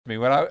I mean,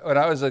 when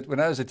I was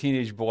a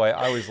teenage boy,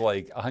 I was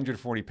like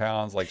 140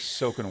 pounds, like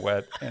soaking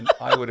wet, and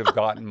I would have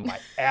gotten my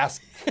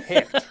ass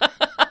kicked.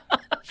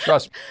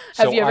 Trust me.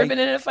 Have you ever been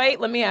in a fight?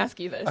 Let me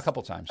ask you this. A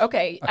couple times.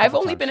 Okay, I've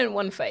only been in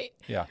one fight.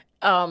 Yeah.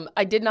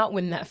 I did not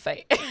win that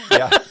fight.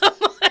 Yeah.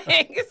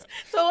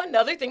 So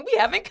another thing we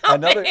have in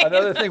common.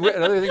 Another thing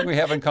we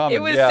have in common.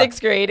 It was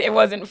sixth grade. It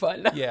wasn't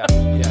fun. Yeah.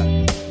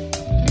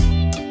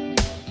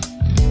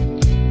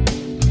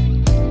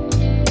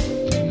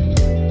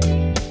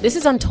 This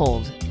is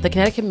Untold, the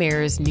Connecticut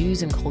Mayor's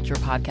news and culture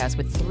podcast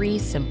with 3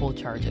 simple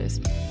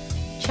charges.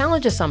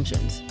 Challenge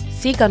assumptions,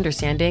 seek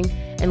understanding,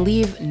 and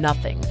leave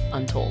nothing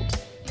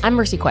untold. I'm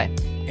Mercy Quay.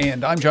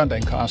 And I'm John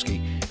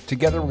Dankowski.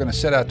 Together we're going to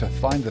set out to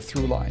find the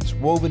through lines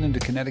woven into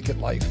Connecticut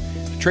life,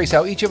 to trace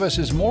how each of us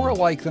is more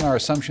alike than our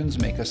assumptions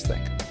make us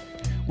think.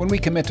 When we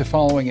commit to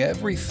following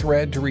every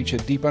thread to reach a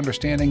deep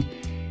understanding,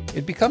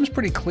 it becomes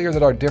pretty clear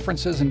that our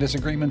differences and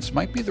disagreements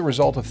might be the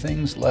result of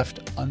things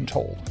left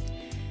untold.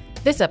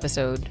 This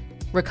episode,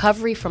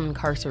 recovery from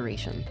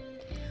incarceration.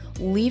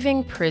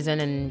 Leaving prison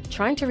and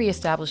trying to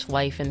reestablish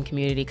life in the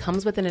community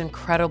comes with an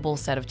incredible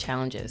set of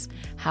challenges: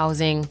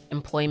 housing,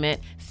 employment,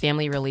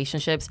 family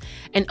relationships,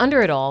 and under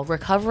it all,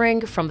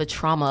 recovering from the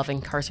trauma of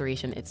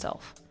incarceration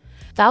itself.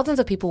 Thousands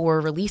of people were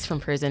released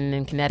from prison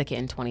in Connecticut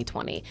in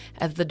 2020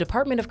 as the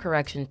Department of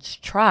Corrections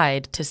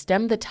tried to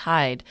stem the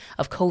tide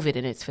of COVID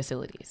in its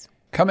facilities.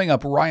 Coming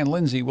up, Ryan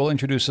Lindsay will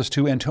introduce us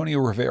to Antonio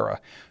Rivera,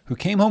 who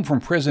came home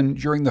from prison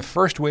during the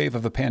first wave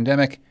of the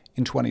pandemic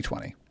in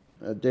 2020.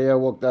 The day I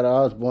walked out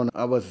of Osborne,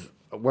 I was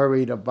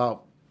worried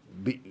about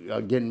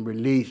getting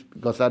released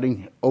because I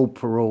didn't owe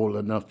parole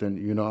or nothing.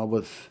 You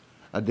know,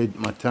 I did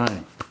my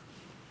time.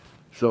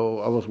 So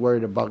I was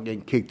worried about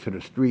getting kicked to the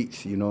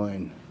streets, you know,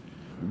 and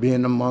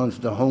being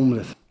amongst the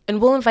homeless. And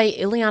we'll invite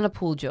Ileana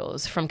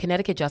Puljos from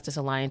Connecticut Justice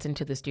Alliance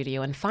into the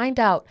studio and find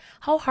out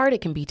how hard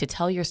it can be to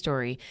tell your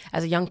story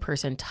as a young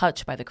person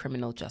touched by the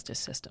criminal justice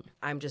system.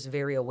 I'm just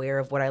very aware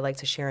of what I like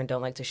to share and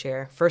don't like to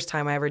share. First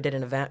time I ever did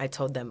an event, I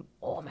told them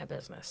all my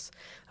business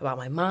about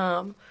my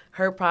mom,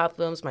 her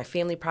problems, my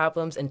family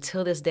problems.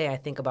 Until this day, I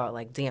think about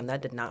like, damn,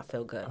 that did not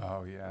feel good.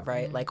 Oh, yeah.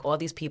 Right? Mm-hmm. Like all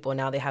these people,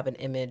 now they have an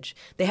image.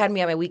 They had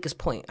me at my weakest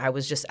point. I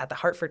was just at the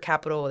Hartford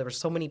Capitol. There were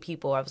so many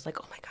people. I was like,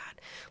 oh my God,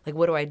 like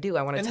what do? I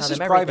want to tell them everything. And this is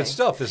private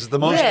stuff. This is the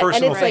most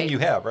personal thing you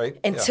have, right?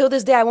 Until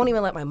this day, I won't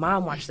even let my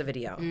mom watch the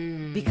video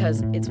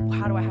because it's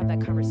how do I have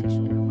that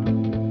conversation with my mom?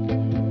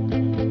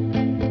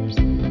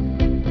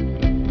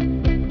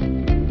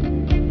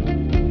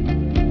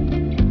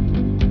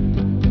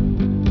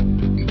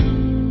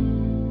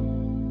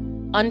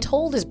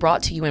 Untold is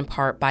brought to you in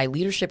part by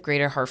Leadership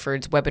Greater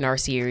Hartford's webinar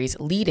series,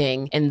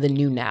 Leading in the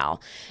New Now.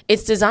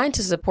 It's designed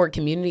to support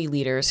community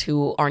leaders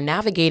who are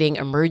navigating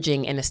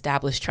emerging and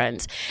established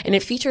trends, and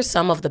it features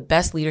some of the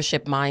best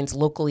leadership minds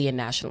locally and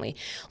nationally.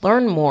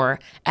 Learn more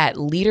at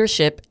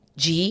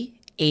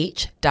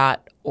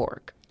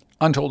leadershipgh.org.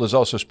 Untold is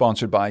also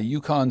sponsored by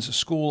UConn's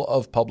School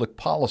of Public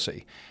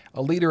Policy,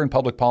 a leader in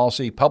public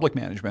policy, public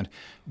management,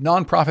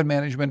 nonprofit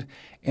management,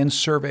 and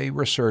survey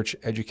research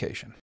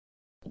education.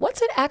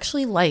 What's it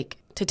actually like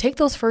to take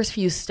those first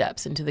few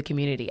steps into the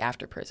community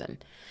after prison?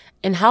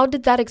 And how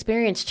did that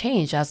experience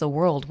change as the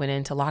world went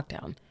into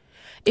lockdown?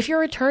 If you're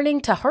returning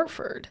to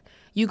Hartford,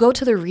 you go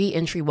to the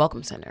Re-Entry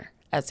Welcome Center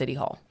at City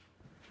Hall.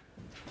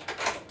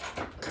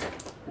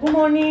 Good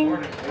morning.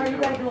 How are you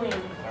guys doing?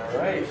 All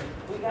right.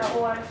 We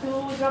got one,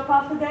 2 drop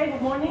off today.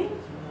 Good morning.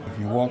 If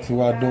you walk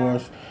through our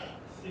doors,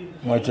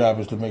 my job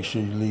is to make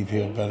sure you leave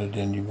here better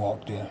than you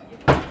walked in.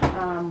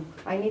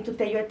 I need to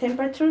take your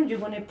temperature. You're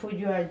going to put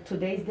your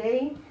today's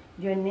day,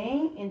 your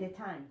name, and the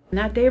time. And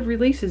that day of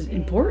release is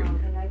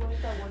important.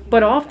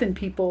 But often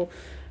people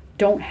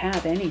don't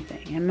have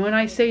anything. And when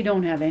I say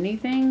don't have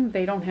anything,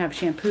 they don't have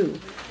shampoo,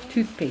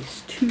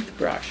 toothpaste,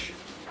 toothbrush.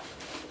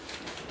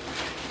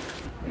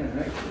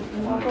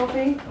 You want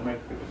coffee?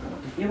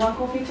 You want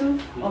coffee too?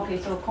 Okay,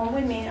 so come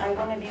with me. I'm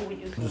going to be with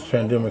you. This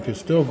pandemic is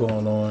still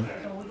going on.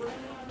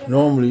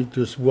 Normally,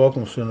 this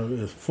welcome center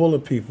is full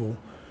of people,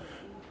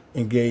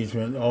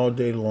 engagement all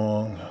day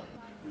long.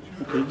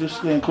 Okay, just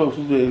stand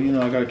closer there. You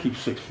know, I gotta keep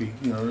 6 feet.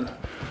 You know,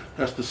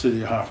 that's the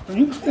city of Hartford.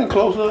 You can stand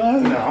closer.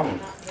 No, I'm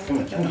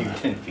gonna give you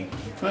 10 feet.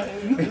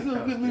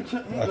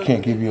 I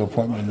can't give you an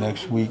appointment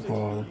next week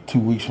or 2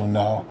 weeks from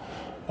now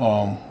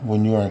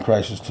when you're in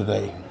crisis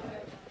today.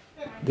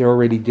 They're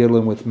already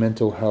dealing with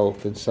mental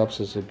health and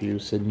substance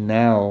abuse, and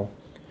now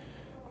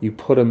you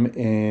put them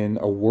in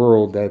a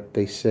world that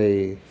they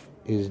say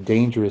is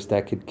dangerous,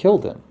 that could kill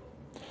them,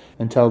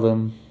 and tell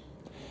them,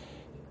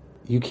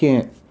 you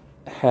can't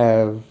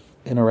have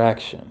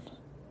interaction.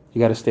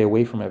 You got to stay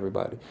away from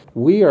everybody.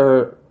 We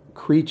are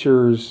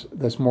creatures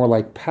that's more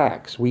like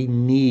packs. We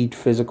need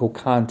physical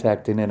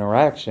contact and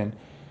interaction.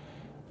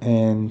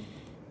 And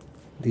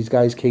these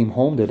guys came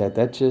home to that.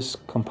 That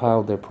just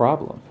compiled their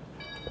problem.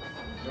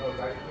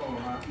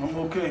 I'm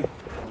okay.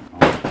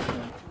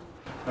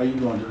 How you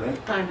doing today?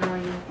 Fine, how are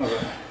you? All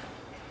right.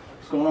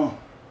 What's going on?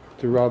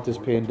 Throughout this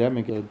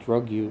pandemic,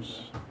 drug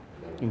use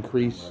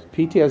increased.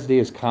 PTSD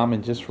is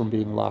common just from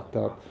being locked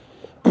up.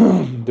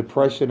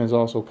 Depression is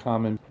also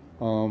common.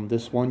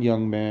 This one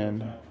young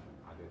man,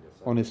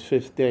 on his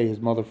 5th day, his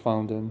mother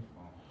found him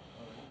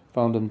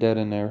dead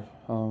in there.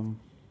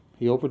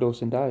 He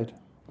overdosed and died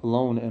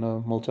alone in a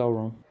motel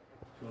room.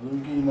 So let me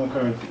give you my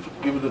card.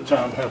 Give it the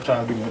time, have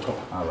time, give me a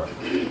call. All right.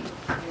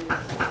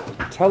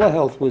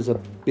 Telehealth was a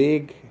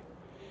big,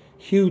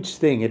 huge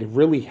thing. It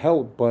really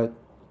helped, but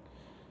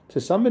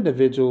to some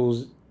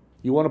individuals,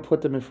 you want to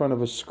put them in front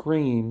of a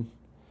screen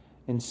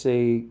and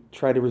say,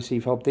 try to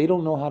receive help. They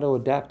don't know how to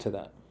adapt to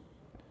that.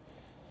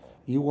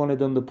 You wanted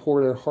them to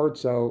pour their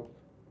hearts out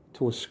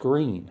to a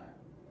screen.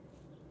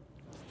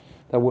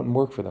 That wouldn't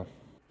work for them.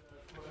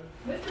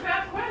 Mr.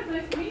 Vasquez,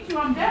 nice to meet you.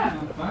 I'm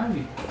Deb.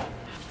 Fine.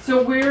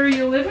 So where are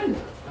you living?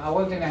 I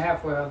was in a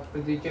halfway house,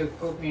 but they just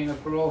put me in a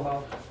parole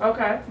house.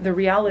 Okay. The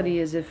reality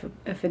is if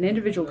an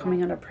individual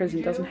coming out of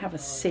prison doesn't have a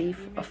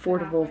safe,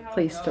 affordable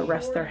place to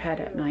rest their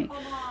head at night,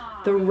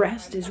 the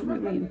rest is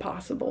really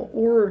impossible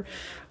or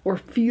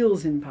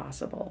feels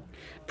impossible.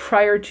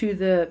 Prior to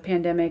the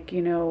pandemic,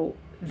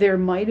 there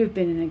might have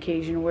been an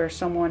occasion where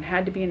someone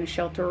had to be in a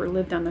shelter or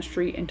lived on the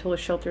street until a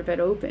shelter bed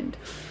opened.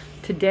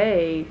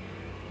 Today,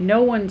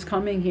 no one's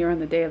coming here on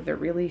the day of their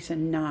release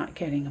and not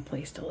getting a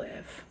place to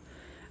live.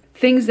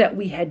 Things that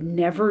we had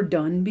never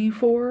done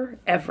before,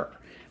 ever,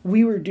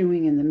 we were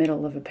doing in the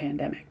middle of a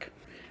pandemic.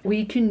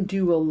 We can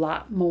do a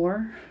lot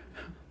more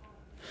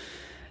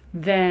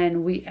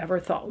than we ever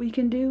thought we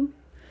can do.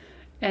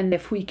 And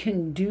if we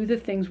can do the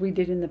things we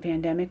did in the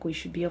pandemic, we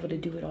should be able to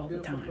do it all the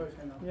time.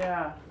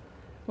 Yeah.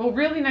 Well,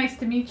 really nice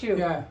to meet you.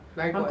 Yeah,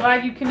 likewise. I'm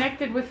glad you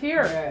connected with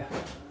here. Yeah.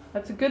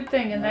 That's a good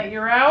thing, and that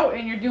you're out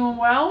and you're doing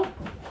well.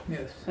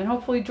 Yes. And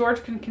hopefully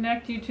George can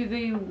connect you to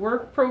the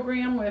work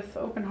program with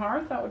Open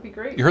Hearth. That would be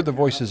great. You heard the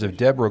voices of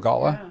Deb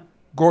Rogala, Yeah.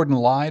 Gordon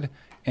Lyde,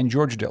 and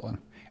George Dillon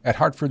at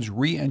Hartford's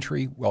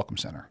Reentry Welcome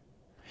Center.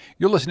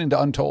 You're listening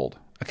to Untold,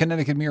 a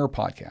Connecticut Mirror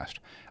podcast.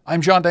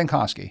 I'm John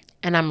Dankosky.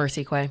 And I'm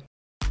Mercy Quay.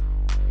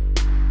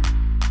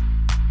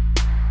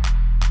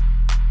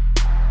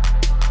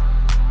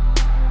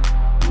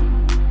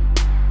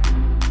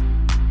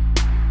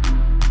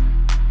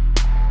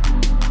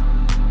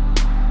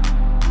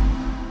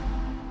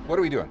 What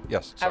are we doing?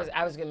 Yes. Sorry.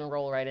 I was going to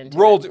roll right into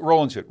Roll it.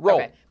 into it.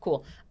 Roll. Okay,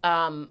 cool.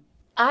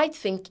 I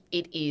think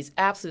it is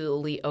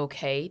absolutely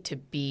okay to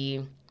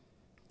be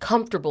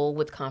comfortable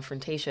with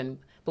confrontation,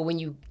 but when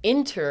you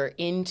enter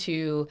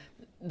into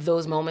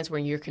those moments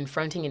when you're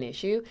confronting an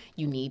issue,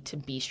 you need to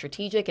be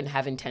strategic and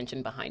have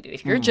intention behind it.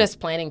 If you're just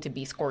planning to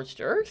be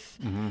scorched earth,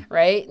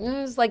 right,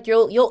 it's like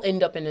you'll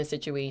end up in a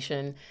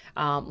situation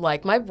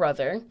like my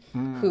brother,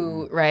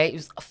 who, right,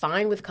 was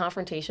fine with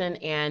confrontation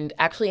and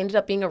actually ended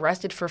up being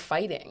arrested for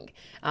fighting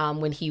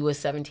when he was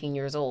 17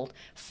 years old,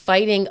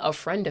 fighting a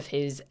friend of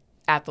his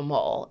at the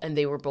mall, and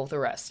they were both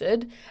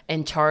arrested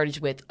and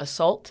charged with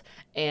assault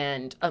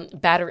and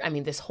battery. I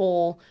mean, this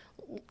whole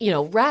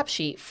rap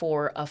sheet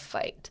for a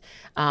fight.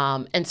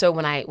 And so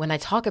when I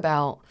talk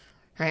about,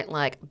 right,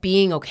 like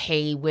being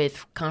okay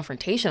with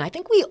confrontation, I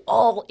think we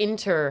all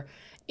enter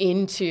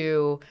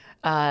into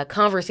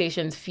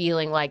conversations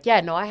feeling like, yeah,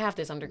 no, I have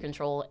this under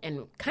control,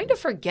 and kind of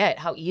forget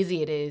how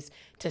easy it is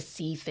to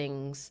see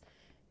things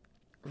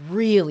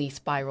really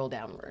spiral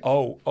downward.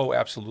 Oh,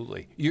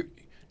 absolutely.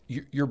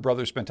 Your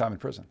brother spent time in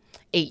prison.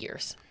 8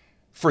 years.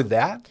 For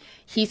that?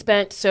 He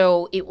spent,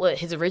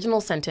 his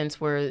original sentence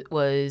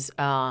was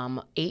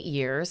 8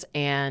 years,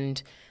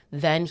 and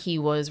then he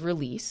was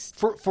released.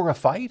 For a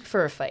fight?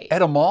 For a fight.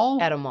 At a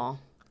mall? At a mall.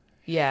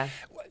 Yeah.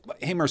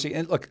 Hey, Mercy,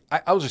 and look,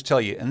 I'll just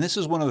tell you, and this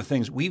is one of the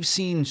things, we've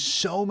seen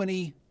so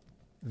many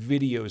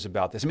videos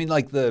about this. I mean,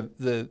 like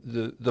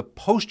the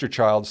poster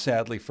child,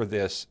 sadly, for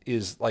this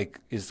is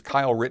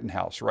Kyle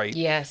Rittenhouse, right?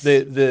 Yes.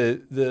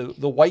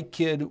 The white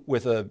kid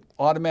with an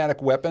automatic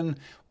weapon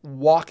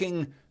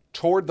walking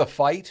toward the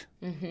fight,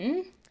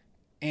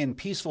 and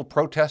peaceful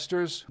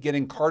protesters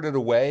getting carted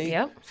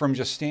away from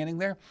just standing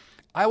there.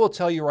 I will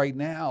tell you right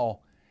now,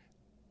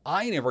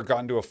 I never got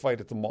into a fight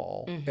at the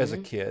mall as a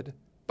kid,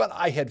 but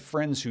I had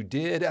friends who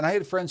did, and I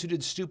had friends who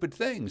did stupid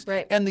things.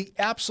 Right. And the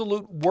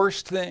absolute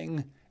worst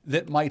thing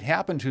that might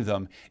happen to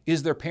them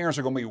is their parents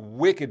are going to be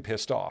wicked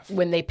pissed off.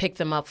 When they pick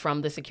them up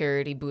from the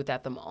security booth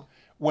at the mall.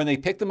 When they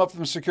pick them up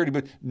from the security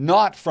booth,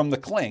 not from the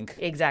clink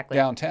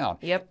downtown.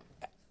 Yep.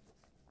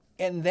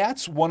 And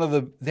that's one of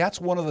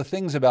the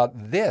things about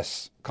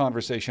this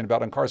conversation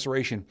about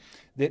incarceration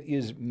that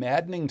is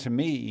maddening to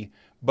me,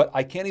 but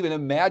I can't even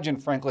imagine,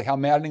 frankly, how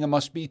maddening it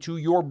must be to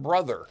your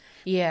brother.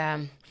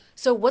 Yeah.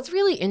 So what's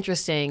really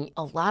interesting,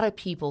 a lot of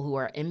people who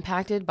are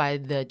impacted by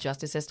the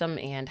justice system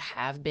and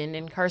have been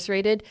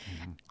incarcerated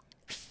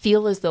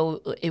feel as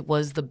though it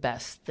was the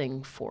best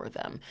thing for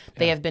them. Yeah.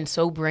 They have been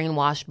so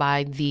brainwashed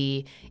by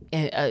the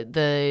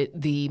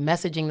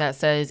messaging that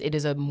says it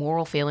is a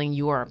moral failing.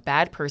 You are a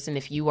bad person.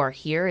 If you are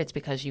here, it's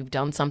because you've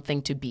done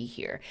something to be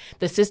here.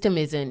 The system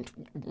isn't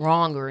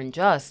wrong or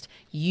unjust.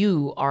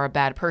 You are a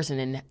bad person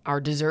and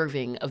are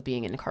deserving of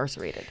being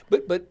incarcerated.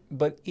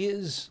 But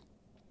is,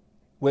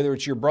 whether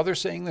it's your brother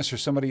saying this or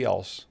somebody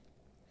else,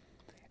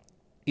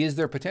 is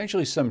there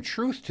potentially some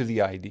truth to the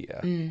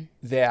idea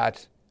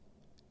that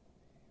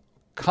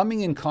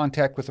coming in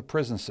contact with the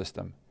prison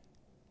system,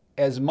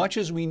 as much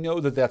as we know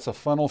that that's a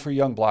funnel for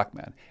young black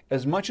men,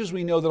 as much as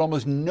we know that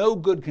almost no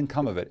good can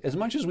come of it, as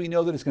much as we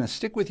know that it's going to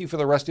stick with you for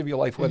the rest of your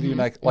life, whether you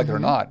like it or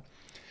not,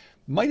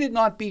 might it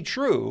not be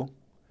true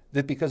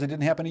that because it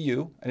didn't happen to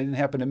you and it didn't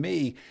happen to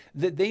me,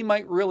 that they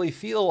might really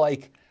feel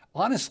like,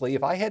 honestly,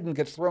 if I hadn't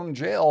get thrown in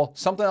jail,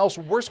 something else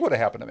worse would have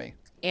happened to me.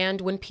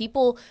 And when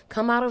people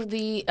come out of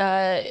the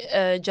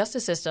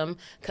justice system,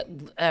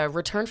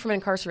 return from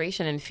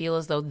incarceration and feel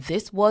as though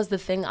this was the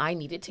thing I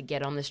needed to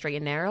get on the straight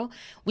and narrow,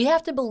 we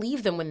have to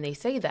believe them when they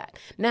say that.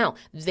 Now,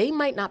 they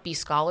might not be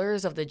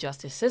scholars of the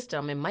justice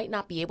system and might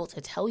not be able to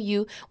tell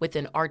you with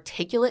an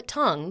articulate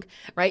tongue,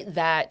 right,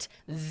 that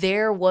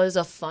there was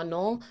a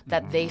funnel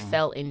that they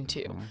fell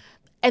into.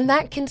 And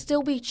that can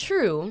still be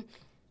true,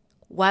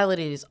 while it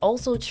is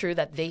also true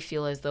that they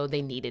feel as though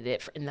they needed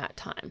it in that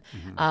time.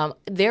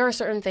 There are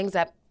certain things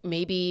that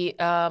maybe,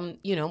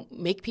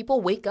 make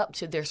people wake up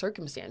to their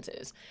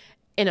circumstances.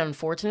 And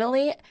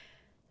unfortunately,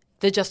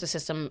 the justice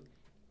system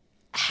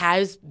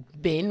has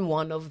been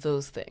one of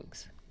those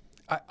things.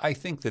 I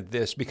think that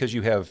this, because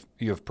you have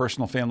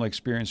personal family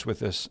experience with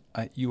this,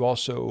 you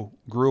also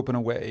grew up in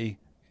a way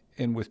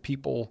and with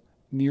people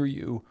near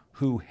you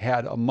who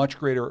had a much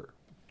greater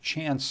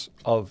chance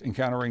of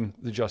encountering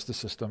the justice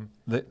system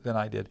than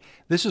I did.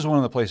 This is one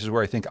of the places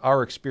where I think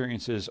our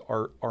experiences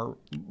are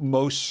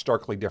most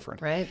starkly different.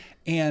 Right.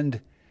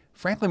 And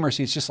frankly,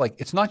 Mercy, it's just like,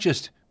 it's not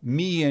just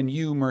me and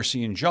you,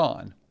 Mercy and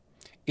John.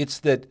 It's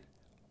that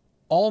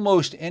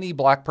almost any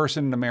black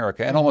person in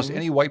America and almost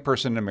any white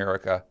person in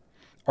America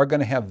are going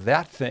to have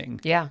that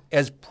thing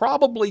as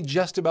probably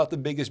just about the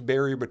biggest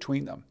barrier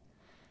between them.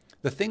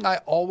 The thing I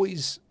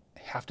always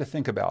have to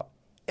think about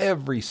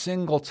every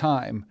single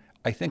time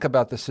I think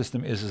about the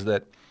system is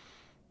that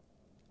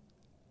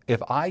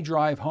if I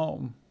drive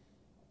home,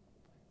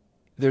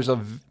 there's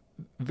a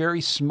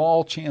very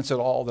small chance at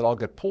all that I'll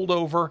get pulled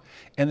over,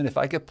 and then if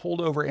I get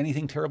pulled over,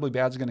 anything terribly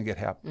bad is going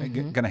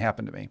to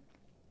happen to me.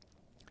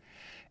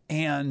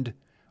 And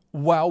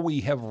while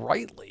we have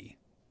rightly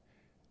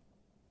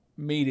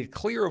made it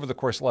clear over the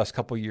course of the last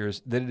couple of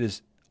years that it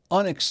is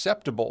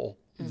unacceptable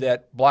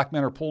that black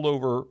men are pulled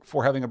over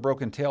for having a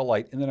broken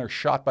taillight and then are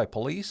shot by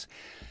police,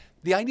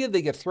 the idea that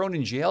they get thrown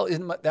in jail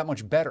isn't that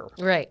much better.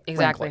 Right,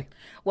 exactly. Frankly.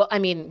 Well, I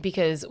mean,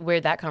 because where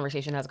that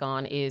conversation has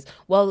gone is,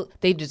 well,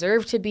 they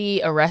deserve to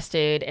be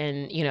arrested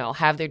and,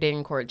 have their day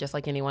in court just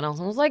like anyone else.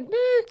 And I was like,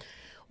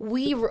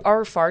 we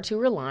are far too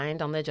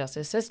reliant on the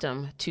justice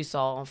system to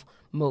solve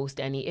most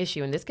any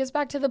issue. And this gets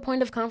back to the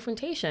point of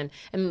confrontation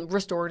and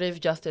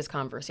restorative justice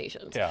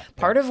conversations.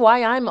 Part of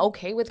why I'm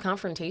okay with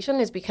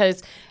confrontation is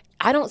because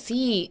I don't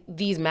see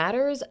these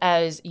matters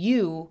as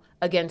you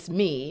against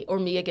me or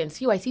me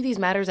against you. I see these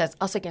matters as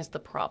us against the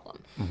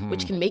problem,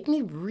 which can make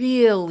me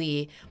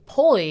really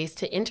poised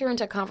to enter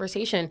into a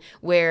conversation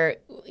where,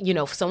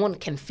 someone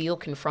can feel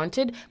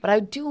confronted, but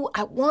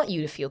I want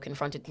you to feel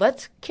confronted.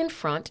 Let's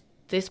confront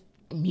this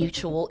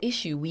mutual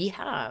issue we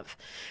have,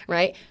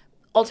 right?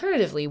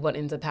 Alternatively, what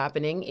ends up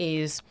happening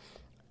is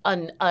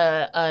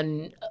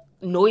a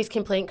noise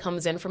complaint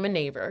comes in from a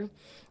neighbor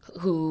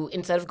who,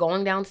 instead of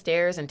going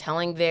downstairs and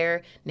telling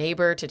their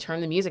neighbor to turn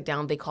the music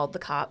down, they called the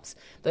cops.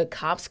 The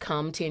cops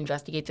come to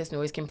investigate this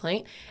noise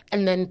complaint,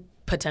 and then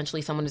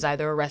potentially someone is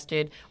either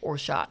arrested or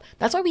shot.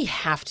 That's why we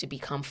have to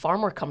become far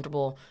more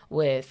comfortable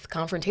with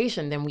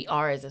confrontation than we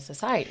are as a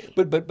society.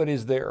 But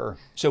is there,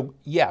 so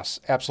yes,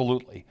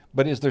 absolutely.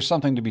 But is there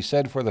something to be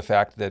said for the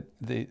fact that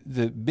the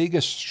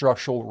biggest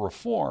structural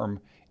reform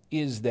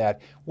is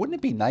that, wouldn't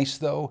it be nice,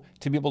 though,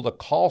 to be able to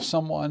call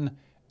someone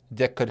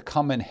that could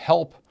come and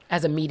help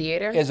as a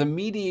mediator? As a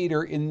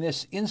mediator in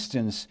this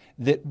instance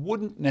that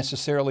wouldn't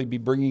necessarily be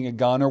bringing a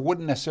gun or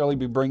wouldn't necessarily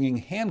be bringing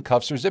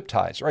handcuffs or zip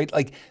ties, right?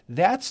 Like,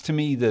 that's, to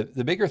me, the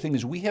bigger thing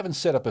is we haven't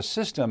set up a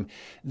system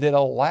that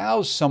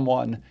allows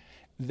someone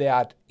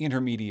that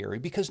intermediary,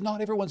 because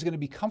not everyone's going to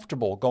be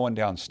comfortable going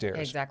downstairs.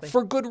 Exactly.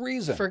 For good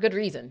reason. For good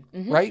reason.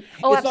 Right?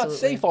 Oh, it's not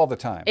safe all the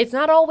time. It's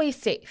not always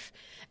safe.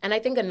 And I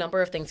think a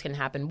number of things can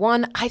happen.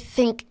 One, I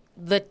think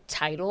the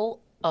title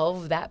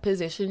of that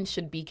position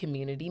should be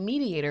community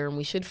mediator, and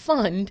we should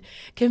fund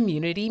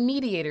community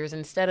mediators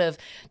instead of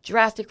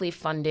drastically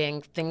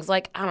funding things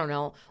like, I don't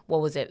know,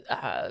 what was it?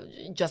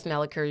 Justin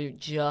Elliker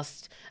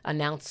just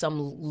announced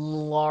some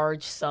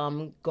large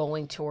sum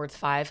going towards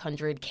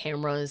 500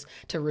 cameras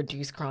to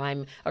reduce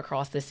crime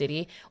across the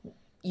city.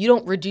 You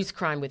don't reduce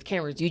crime with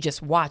cameras. You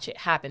just watch it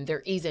happen.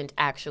 There isn't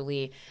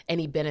actually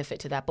any benefit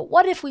to that. But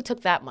what if we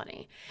took that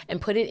money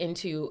and put it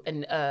into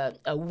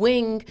a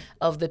wing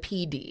of the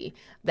PD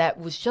that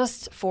was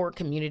just for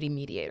community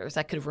mediators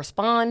that could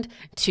respond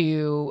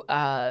to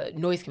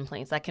noise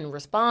complaints, that can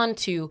respond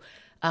to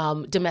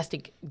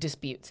domestic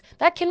disputes,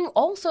 that can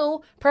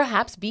also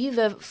perhaps be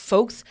the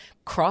folks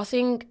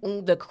crossing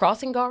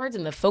guards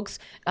and the folks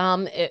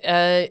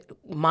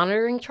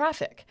monitoring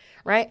traffic,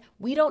 right?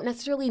 We don't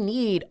necessarily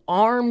need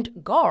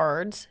armed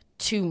guards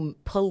to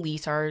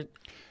police our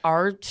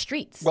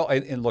streets. Well,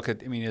 and look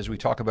at, as we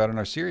talk about in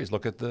our series,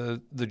 look at the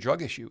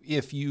drug issue.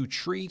 If you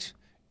treat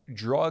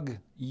drug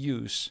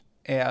use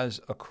as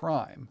a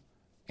crime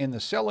and the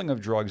selling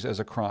of drugs as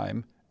a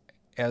crime,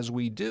 as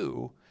we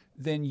do,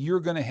 then you're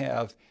going to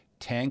have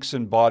tanks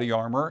and body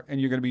armor,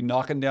 and you're going to be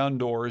knocking down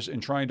doors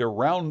and trying to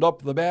round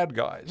up the bad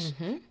guys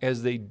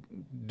as they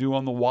do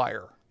on The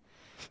Wire.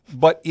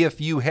 But if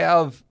you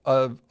have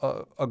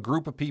a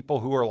group of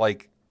people who are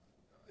like,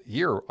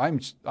 here,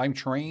 I'm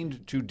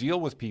trained to deal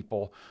with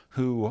people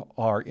who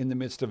are in the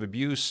midst of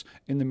abuse,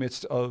 in the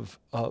midst of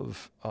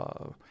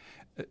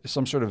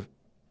some sort of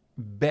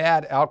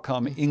bad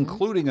outcome,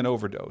 including an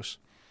overdose,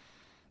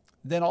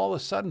 then all of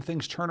a sudden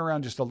things turn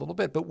around just a little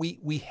bit. But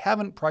we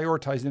haven't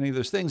prioritized any of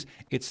those things.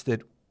 It's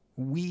that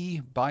we,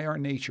 by our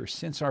nature,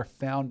 since our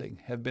founding,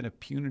 have been a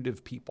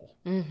punitive people.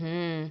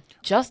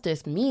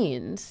 Justice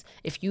means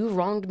if you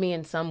wronged me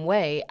in some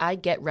way, I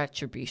get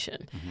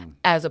retribution.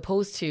 As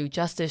opposed to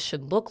justice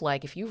should look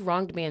like if you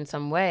wronged me in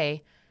some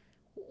way,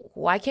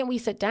 why can't we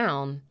sit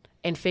down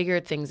and figure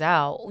things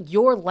out?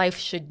 Your life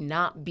should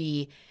not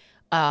be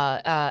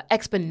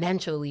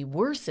exponentially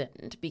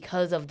worsened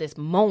because of this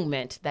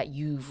moment that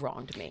you've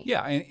wronged me.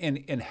 Yeah,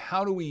 and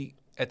how do we,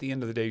 at the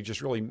end of the day,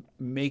 just really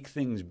make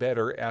things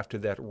better after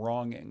that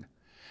wronging?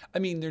 I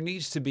mean, there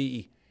needs to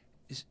be,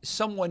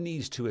 someone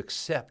needs to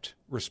accept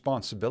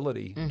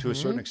responsibility to a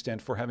certain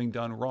extent for having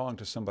done wrong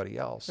to somebody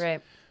else.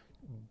 Right.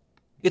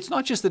 It's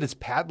not just that it's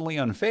patently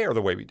unfair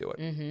the way we do it.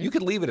 You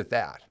could leave it at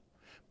that.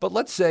 But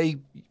let's say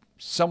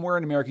somewhere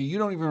in America, you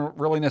don't even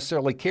really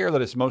necessarily care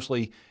that it's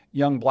mostly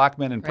young black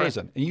men in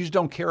prison, and you just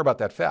don't care about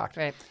that fact.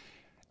 Right.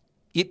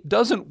 It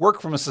doesn't work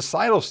from a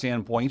societal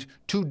standpoint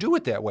to do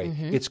it that way.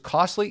 It's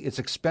costly, it's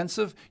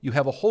expensive. You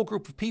have a whole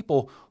group of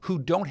people who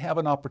don't have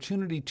an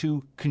opportunity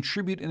to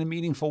contribute in a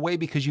meaningful way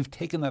because you've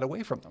taken that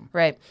away from them.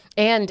 Right.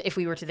 And if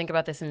we were to think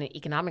about this in the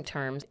economic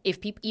terms,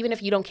 even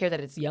if you don't care that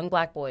it's young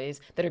black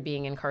boys that are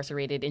being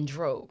incarcerated in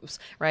droves,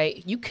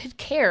 right, you could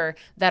care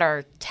that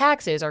our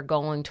taxes are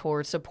going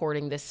towards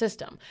supporting this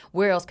system.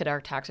 Where else could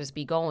our taxes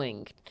be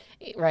going?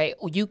 Right?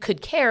 You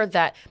could care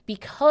that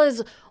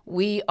because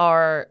we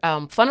are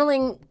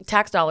funneling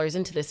tax dollars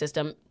into the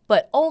system,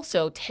 but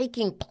also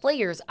taking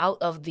players out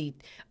of the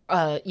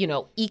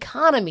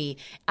economy,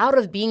 out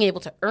of being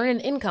able to earn an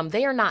income,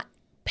 they are not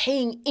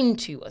paying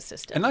into a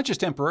system. And not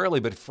just temporarily,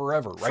 but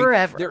forever, right?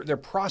 Forever. Their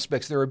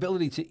prospects, their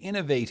ability to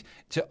innovate,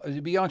 to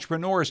be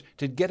entrepreneurs,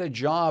 to get a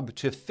job,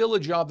 to fill a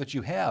job that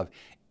you have.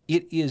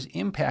 It is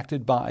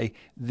impacted by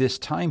this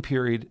time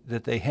period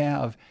that they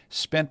have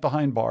spent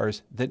behind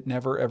bars that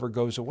never, ever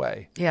goes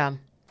away. Yeah.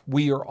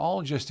 We are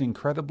all just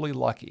incredibly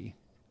lucky,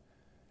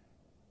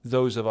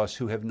 those of us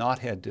who have not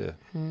had to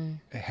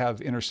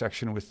have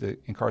intersection with the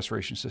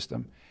incarceration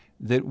system,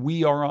 that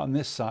we are on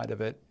this side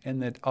of it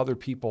and that other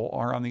people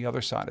are on the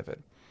other side of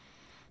it.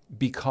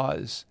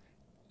 Because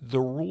the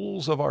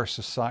rules of our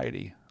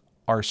society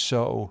are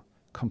so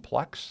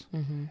complex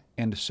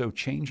and so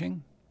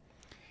changing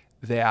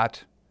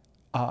that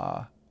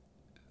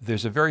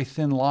there's a very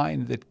thin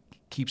line that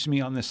keeps me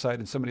on this side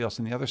and somebody else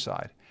on the other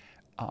side.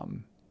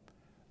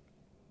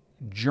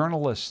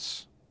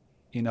 Journalists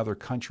in other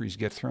countries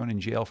get thrown in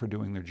jail for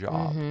doing their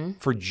job,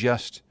 for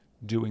just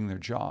doing their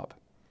job.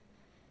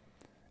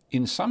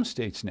 In some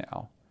states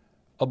now,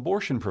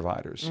 abortion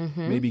providers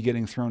may be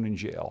getting thrown in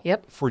jail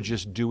for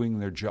just doing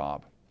their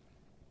job.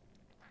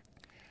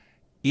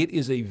 It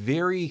is a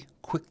very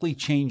quickly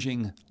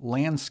changing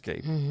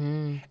landscape.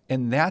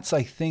 And that's,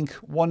 I think,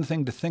 one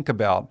thing to think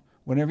about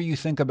whenever you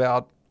think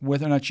about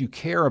whether or not you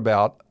care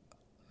about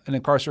an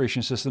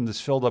incarceration system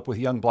that's filled up with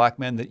young black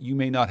men that you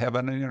may not have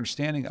any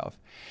understanding of.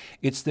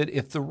 It's that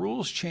if the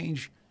rules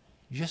change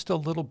just a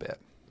little bit,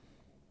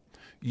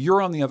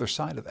 you're on the other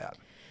side of that.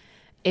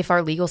 If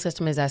our legal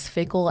system is as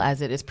fickle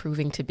as it is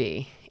proving to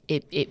be,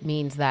 it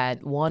means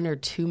that one or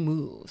two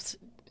moves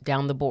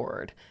down the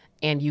board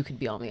and you could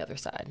be on the other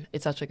side.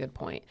 It's such a good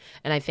point.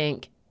 And I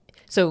think,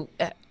 so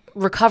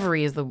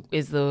recovery is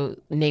the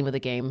name of the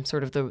game,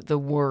 sort of the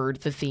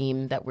word, the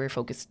theme that we're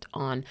focused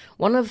on.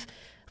 One of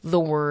the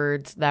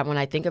words that when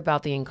I think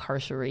about the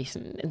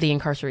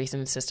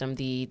incarceration system,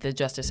 the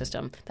justice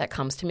system that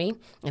comes to me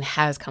and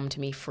has come to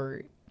me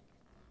for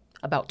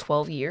about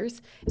 12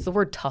 years is the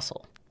word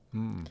tussle.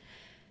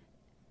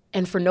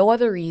 And for no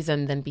other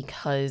reason than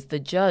because the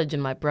judge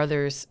in my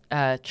brother's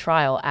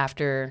trial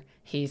after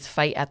his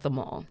fight at the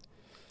mall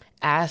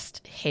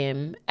asked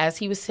him, as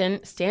he was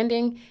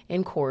standing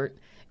in court,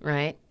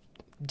 right,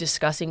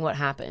 discussing what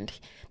happened,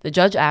 the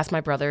judge asked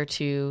my brother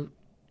to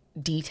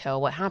detail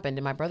what happened,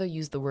 and my brother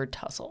used the word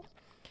tussle.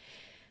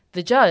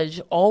 The judge,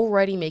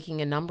 already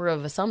making a number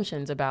of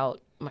assumptions about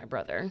my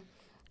brother,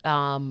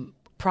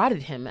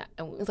 prodded him.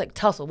 It was like,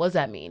 tussle, what does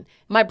that mean?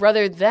 My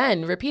brother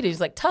then repeated, he's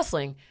like,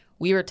 tussling.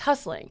 We were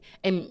tussling.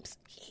 And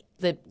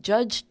the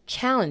judge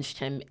challenged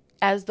him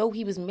as though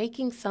he was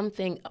making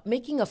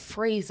a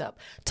phrase up.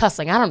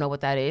 Tussling, I don't know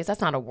what that is. That's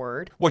not a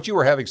word. What you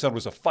were having, son,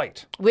 was a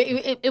fight.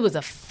 It was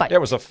a fight.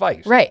 It was a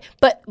fight. Right.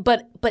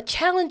 But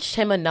challenged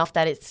him enough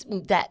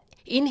that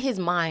in his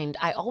mind,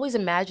 I always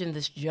imagined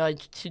this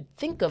judge to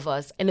think of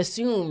us and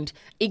assumed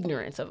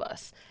ignorance of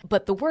us.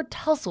 But the word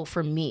tussle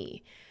for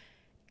me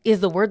is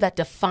the word that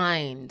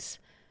defines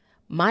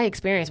my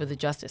experience with the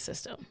justice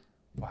system.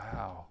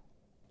 Wow.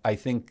 I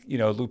think,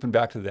 looping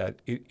back to that,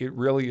 it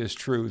really is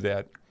true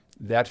that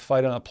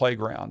fight on a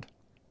playground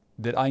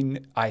that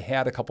I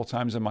had a couple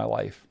times in my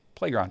life,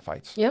 playground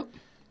fights. Yep.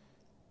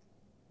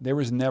 There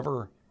was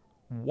never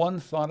one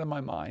thought in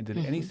my mind that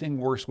anything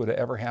worse would have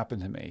ever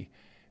happened to me,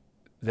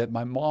 that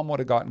my mom would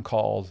have gotten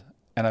called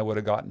and I would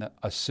have gotten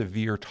a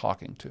severe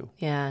talking to.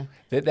 Yeah.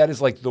 That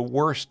is like the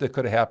worst that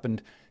could have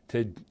happened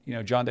to,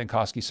 John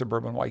Dankosky,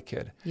 suburban white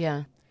kid.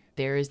 Yeah.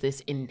 There is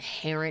this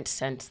inherent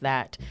sense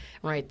that,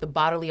 right, the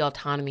bodily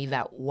autonomy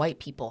that white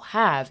people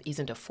have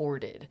isn't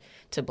afforded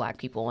to Black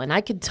people. And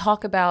I could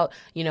talk about,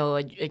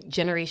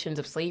 generations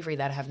of slavery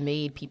that have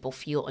made people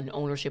feel an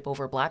ownership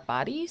over Black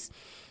bodies.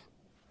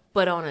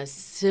 But on a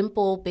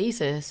simple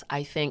basis,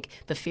 I think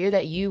the fear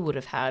that you would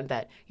have had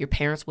that your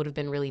parents would have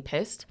been really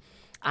pissed,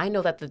 I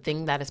know that the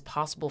thing that is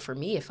possible for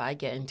me if I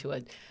get into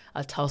a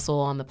tussle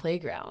on the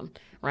playground,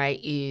 right,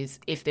 is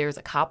if there's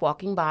a cop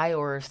walking by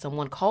or if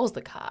someone calls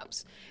the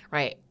cops,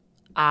 right,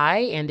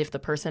 and if the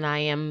person I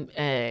am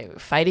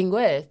fighting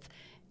with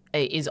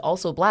is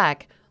also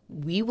Black,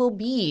 we will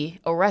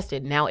be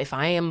arrested. Now, if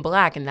I am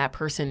Black and that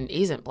person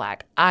isn't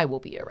Black, I will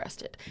be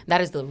arrested.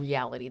 That is the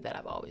reality that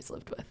I've always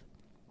lived with.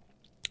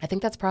 I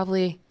think that's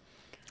probably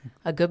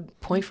a good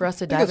point for us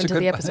to dive into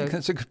the episode. I think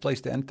that's a good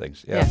place to end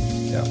things. Yeah.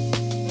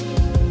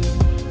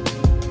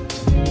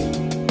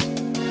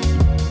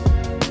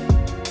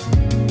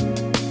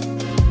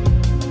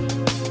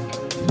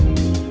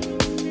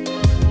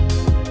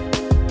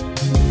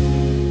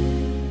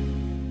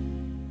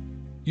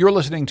 You're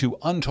listening to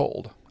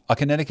Untold, a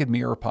Connecticut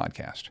Mirror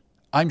podcast.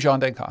 I'm John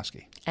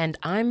Dankosky. And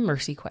I'm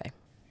Mercy Quay.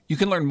 You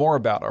can learn more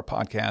about our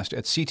podcast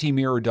at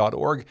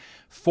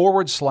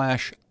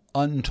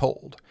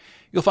ctmirror.org/untold.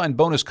 You'll find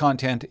bonus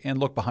content and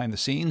look behind the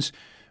scenes.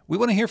 We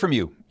want to hear from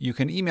you. You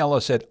can email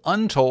us at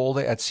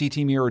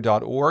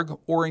untold@ctmirror.org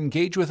or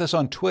engage with us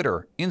on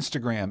Twitter,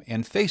 Instagram,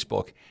 and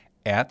Facebook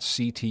at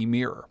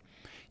ctmirror.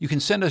 You can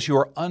send us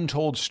your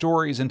untold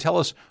stories and tell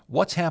us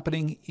what's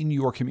happening in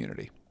your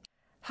community.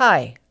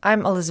 Hi,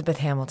 I'm Elizabeth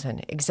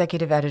Hamilton,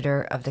 Executive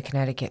Editor of the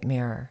Connecticut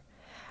Mirror.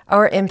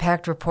 Our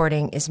impact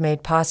reporting is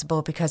made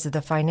possible because of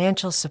the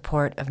financial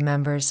support of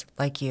members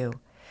like you.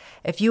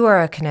 If you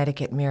are a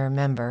Connecticut Mirror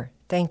member,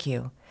 thank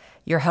you.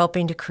 You're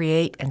helping to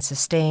create and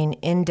sustain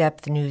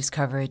in-depth news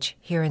coverage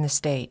here in the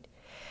state.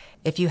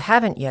 If you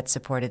haven't yet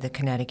supported the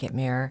Connecticut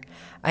Mirror,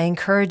 I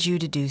encourage you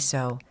to do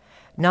so.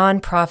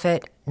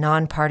 Nonprofit,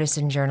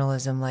 nonpartisan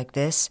journalism like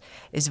this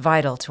is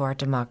vital to our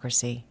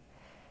democracy.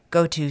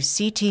 Go to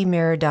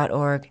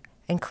ctmirror.org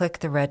and click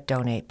the red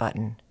donate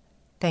button.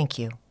 Thank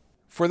you.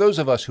 For those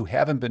of us who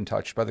haven't been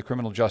touched by the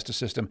criminal justice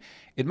system,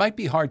 it might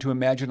be hard to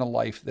imagine a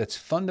life that's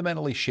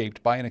fundamentally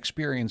shaped by an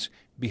experience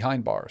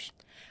behind bars.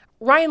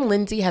 Ryan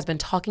Lindsay has been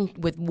talking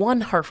with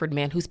one Hartford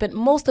man who spent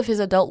most of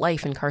his adult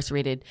life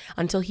incarcerated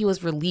until he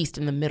was released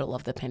in the middle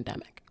of the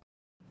pandemic.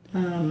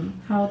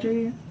 How old are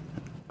you?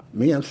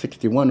 Me, I'm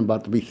 61,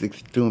 about to be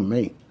 62 in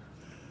May.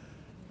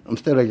 I'm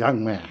still a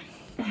young man,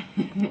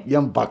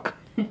 young buck.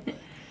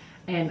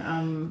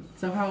 And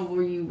so how old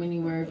were you when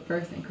you were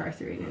first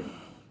incarcerated?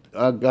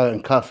 I got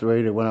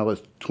incarcerated when I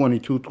was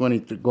 22,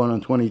 23, going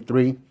on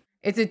 23.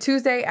 It's a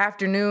Tuesday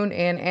afternoon,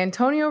 and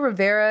Antonio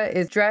Rivera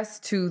is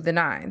dressed to the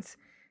nines.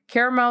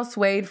 Caramel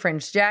suede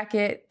French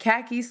jacket,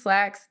 khaki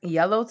slacks,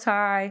 yellow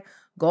tie,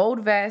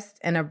 gold vest,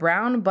 and a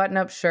brown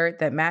button-up shirt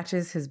that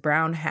matches his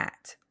brown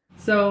hat.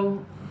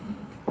 So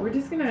we're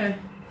just going to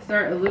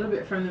start a little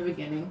bit from the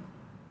beginning.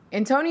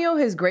 Antonio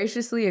has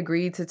graciously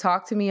agreed to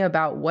talk to me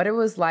about what it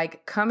was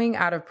like coming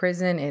out of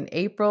prison in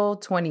April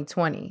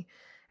 2020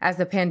 as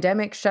the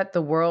pandemic shut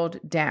the world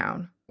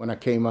down. When I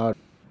came out,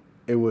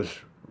 it was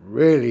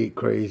really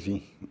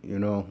crazy,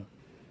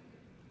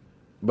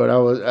 But I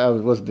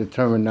was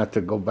determined not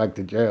to go back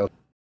to jail.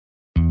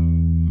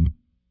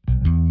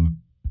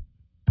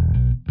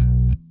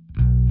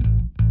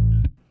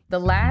 The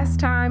last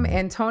time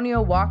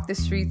Antonio walked the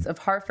streets of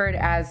Hartford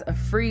as a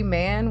free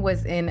man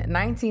was in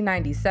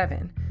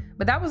 1997,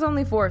 but that was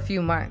only for a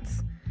few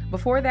months.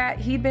 Before that,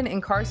 he'd been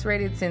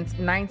incarcerated since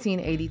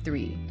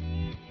 1983.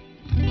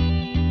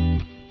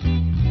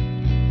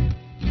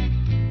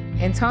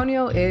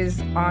 Antonio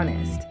is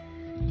honest.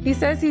 He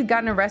says he'd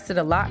gotten arrested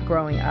a lot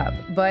growing up,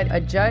 but a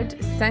judge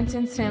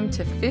sentenced him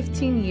to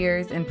 15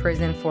 years in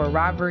prison for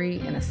robbery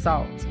and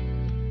assault.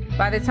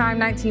 By the time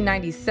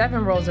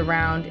 1997 rolls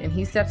around and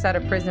he steps out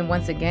of prison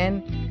once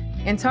again,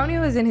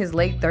 Antonio is in his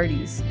late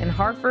 30s, and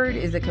Hartford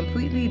is a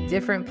completely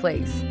different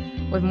place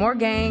with more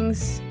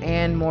gangs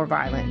and more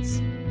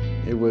violence.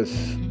 It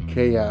was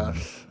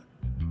chaos,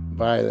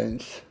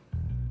 violence.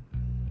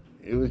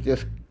 It was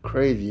just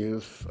crazy. It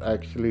was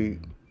actually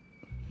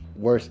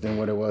worse than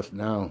what it was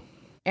now.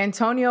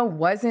 Antonio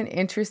wasn't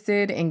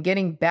interested in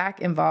getting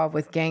back involved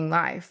with gang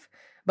life,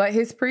 but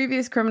his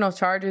previous criminal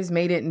charges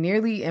made it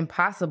nearly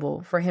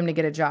impossible for him to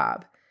get a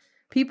job.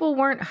 People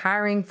weren't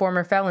hiring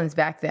former felons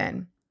back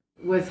then.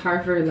 Was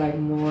Hartford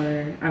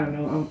more, I don't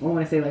know, I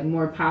want to say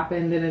more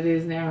poppin' than it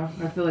is now?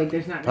 I feel like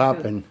there's not...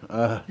 Poppin',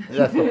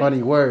 that's a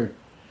funny word.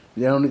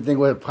 The only thing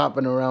was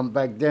popping around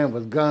back then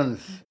was guns.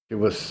 It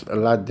was a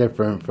lot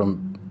different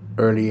from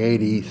early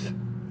 80s,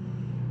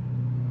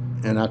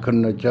 and I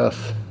couldn't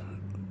adjust.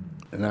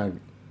 And I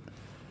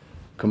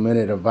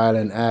committed a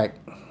violent act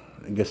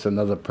against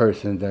another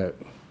person that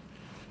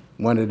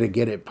wanted to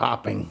get it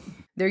popping.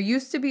 There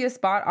used to be a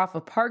spot off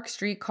of Park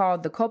Street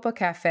called the Copa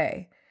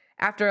Cafe.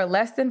 After a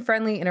less than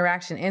friendly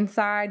interaction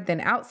inside,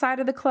 then outside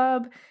of the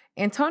club,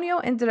 Antonio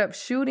ended up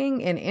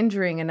shooting and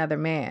injuring another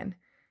man.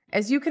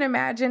 As you can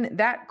imagine,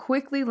 that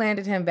quickly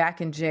landed him back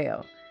in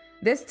jail.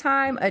 This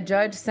time, a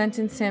judge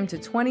sentenced him to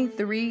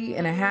 23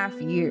 and a half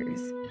years.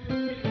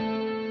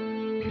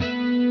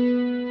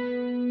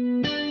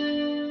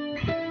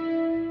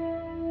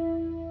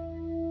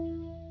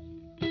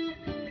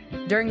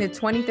 During the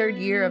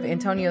 23rd year of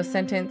Antonio's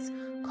sentence,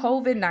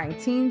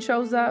 COVID-19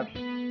 shows up.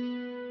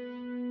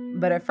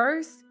 But at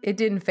first, it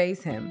didn't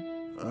faze him.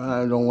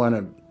 I don't want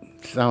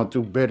to sound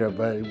too bitter,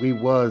 but we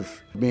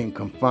was being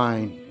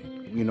confined.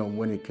 You know,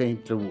 when it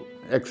came to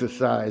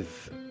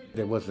exercise,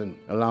 they wasn't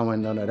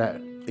allowing none of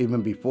that,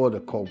 even before the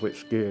COVID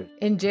scare.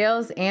 In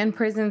jails and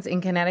prisons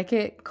in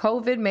Connecticut,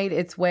 COVID made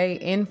its way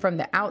in from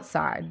the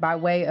outside by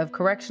way of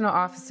correctional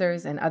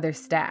officers and other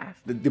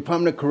staff. The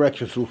Department of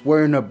Corrections was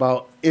worrying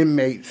about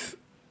inmates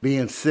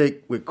being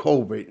sick with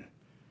COVID.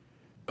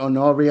 In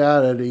all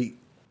reality,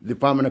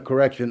 Department of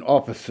Correction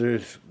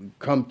officers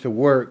come to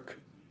work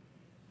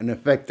and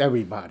affect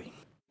everybody.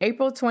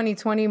 April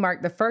 2020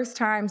 marked the first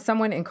time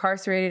someone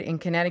incarcerated in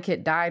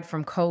Connecticut died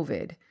from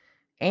COVID.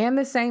 And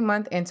the same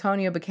month,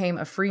 Antonio became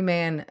a free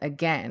man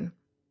again.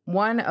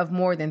 One of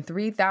more than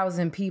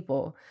 3,000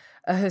 people,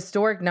 a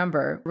historic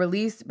number,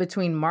 released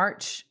between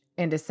March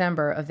and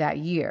December of that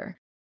year.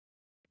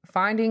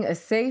 Finding a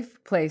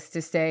safe place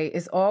to stay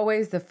is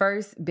always the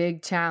first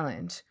big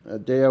challenge. The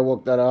day I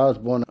walked out of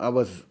Osborne, I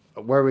was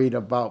worried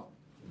about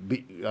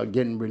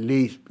getting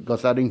released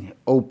because I didn't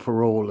owe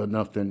parole or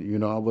nothing. You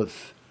know,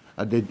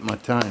 I did my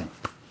time.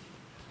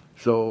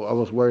 So I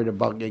was worried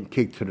about getting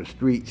kicked to the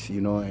streets,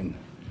 you know, and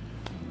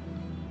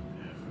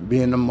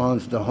being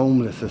amongst the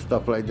homeless and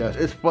stuff like that.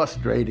 It's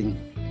frustrating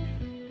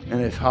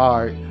and it's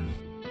hard.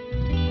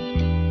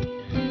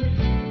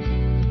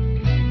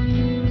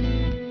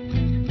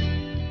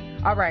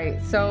 All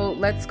right, so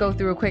let's go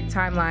through a quick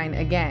timeline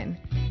again.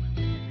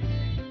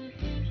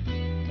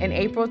 In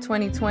April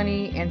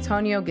 2020,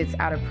 Antonio gets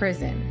out of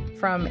prison.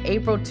 From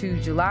April to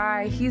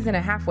July, he's in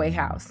a halfway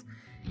house.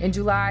 In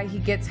July, he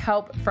gets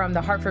help from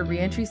the Hartford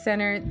Reentry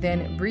Center,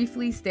 then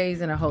briefly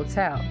stays in a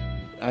hotel.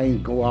 I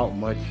didn't go out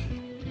much.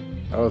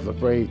 I was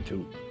afraid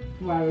to.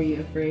 Why were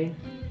you afraid?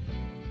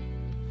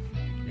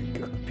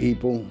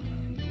 People,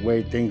 the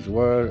way things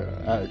were,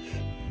 I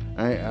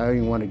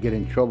didn't want to get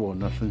in trouble or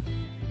nothing.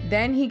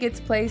 Then he gets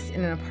placed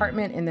in an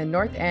apartment in the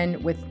North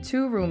End with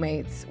 2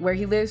 roommates where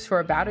he lives for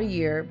about a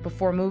year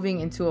before moving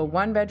into a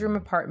 1-bedroom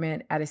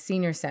apartment at a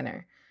senior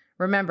center.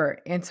 Remember,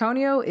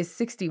 Antonio is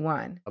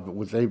 61. I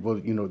was able,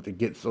 you know, to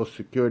get Social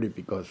Security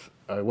because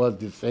I was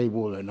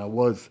disabled and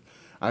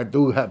I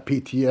do have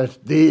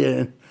PTSD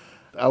and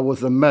I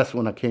was a mess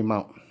when I came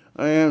out.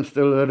 I am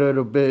still a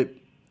little bit,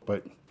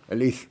 but at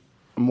least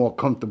I'm more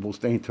comfortable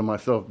staying to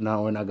myself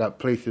now and I got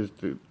places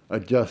to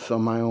adjust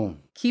on my own.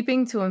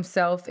 Keeping to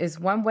himself is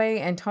one way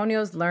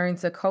Antonio's learned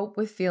to cope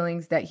with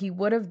feelings that he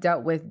would have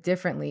dealt with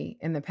differently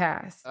in the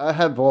past. I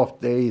have off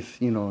days,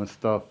 you know, and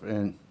stuff,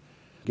 and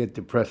get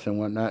depressed and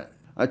whatnot.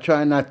 I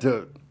try not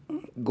to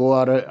go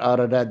out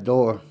of that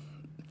door,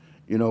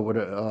 you know, with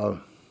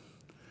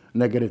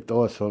negative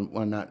thoughts and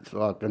whatnot,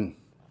 so I can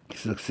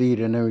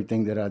succeed in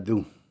everything that I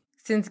do.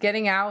 Since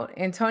getting out,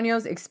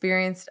 Antonio's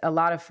experienced a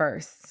lot of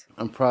firsts.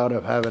 I'm proud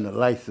of having a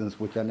license,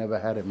 which I never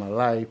had in my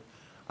life.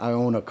 I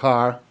own a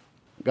car,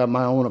 got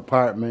my own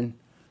apartment.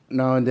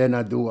 Now and then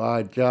I do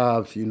odd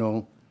jobs, you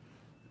know,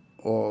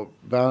 or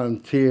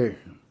volunteer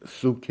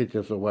soup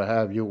kitchens or what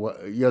have you,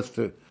 just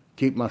to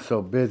keep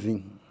myself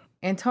busy.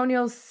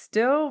 Antonio's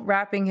still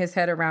wrapping his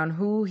head around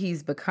who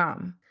he's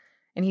become,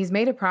 and he's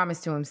made a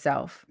promise to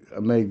himself.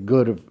 I made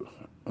good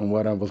on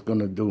what I was going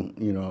to do,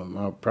 you know,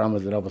 I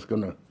promised that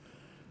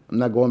I'm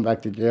not going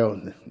back to jail.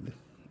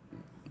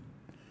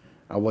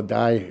 I will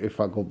die if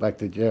I go back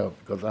to jail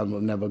because I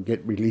will never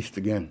get released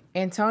again.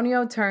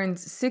 Antonio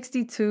turns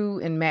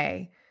 62 in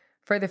May.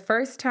 For the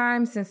first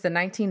time since the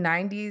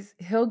 1990s,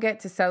 he'll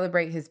get to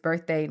celebrate his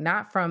birthday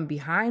not from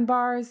behind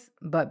bars,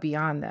 but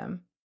beyond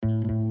them.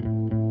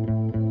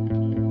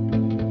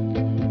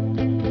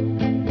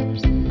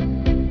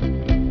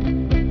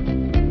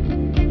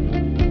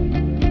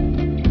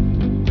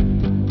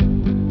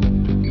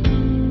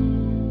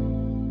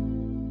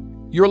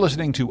 You're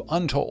listening to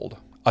Untold,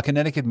 a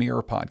Connecticut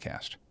Mirror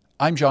podcast.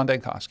 I'm John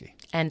Dankosky.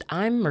 And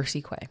I'm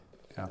Mercy Quay.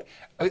 Yeah.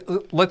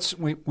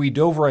 We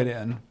dove right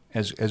in,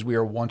 as we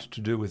are wont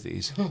to do with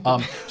these.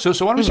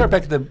 So why don't we start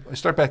back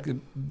at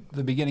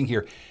the beginning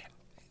here.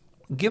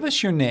 Give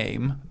us your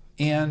name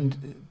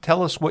and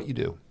tell us what you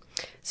do.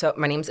 So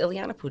my name is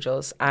Ileana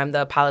Pujos. I'm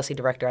the policy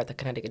director at the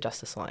Connecticut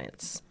Justice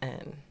Alliance.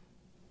 And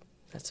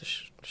That's a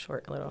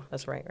short little.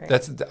 That's right.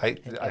 That's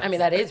I mean,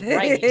 that is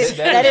right.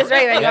 that is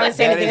right. You want to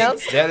say anything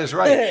else? That is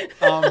right.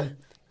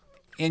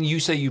 And you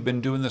say you've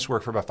been doing this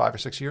work for about 5 or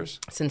 6 years?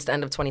 Since the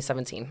end of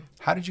 2017.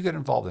 How did you get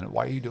involved in it?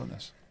 Why are you doing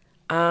this?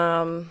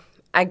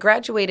 I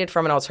graduated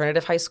from an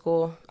alternative high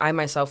school. I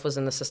myself was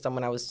in the system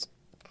when I was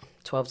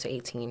 12 to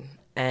 18.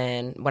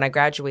 And when I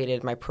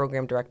graduated, my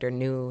program director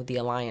knew the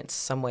Alliance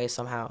some way,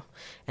 somehow.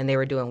 And they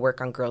were doing work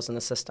on girls in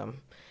the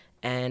system.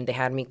 And they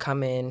had me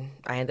come in.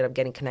 I ended up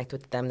getting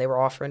connected with them. They were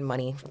offering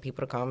money for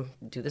people to come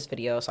do this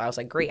video. So I was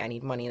like, great, I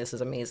need money. This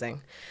is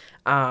amazing.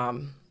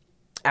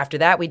 After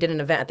that, we did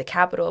an event at the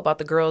Capitol about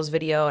the girls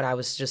video, and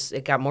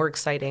it got more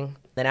exciting.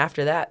 Then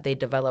after that, they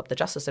developed the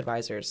Justice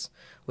Advisors,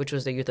 which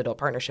was their youth adult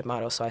partnership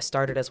model. So I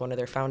started as one of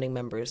their founding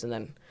members, and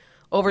then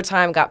over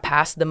time got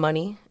past the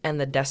money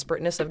and the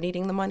desperateness of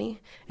needing the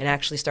money and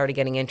actually started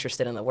getting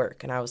interested in the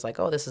work. And I was like,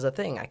 oh, this is a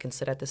thing. I can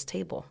sit at this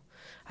table.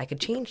 I could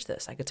change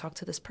this. I could talk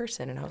to this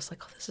person. And I was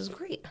like, oh, this is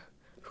great.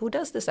 Who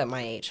does this at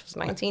my age? I was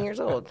 19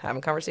 years old,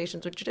 having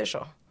conversations with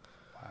judicial.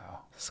 Wow.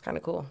 It's kind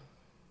of cool.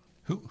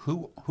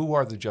 Who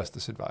are the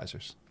Justice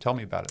Advisors? Tell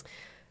me about it.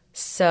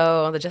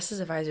 So the Justice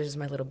Advisors is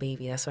my little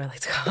baby. That's what I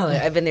like to call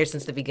it. I've been there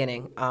since the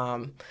beginning.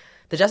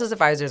 The Justice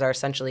Advisors are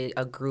essentially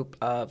a group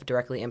of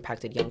directly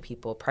impacted young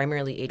people,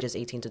 primarily ages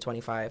 18 to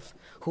 25,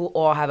 who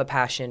all have a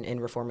passion in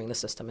reforming the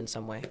system in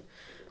some way.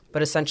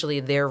 But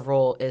essentially their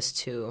role is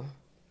to,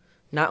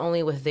 not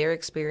only with their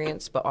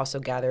experience, but also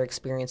gather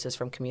experiences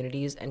from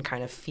communities and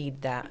kind of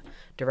feed that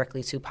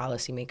directly to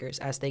policymakers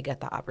as they get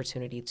the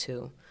opportunity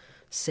to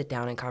sit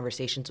down in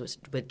conversations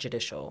with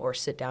judicial or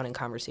sit down in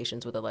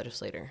conversations with a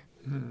legislator.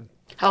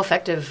 How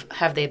effective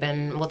have they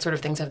been? What sort of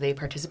things have they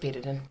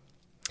participated in?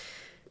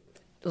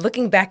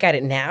 Looking back at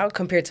it now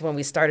compared to when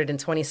we started in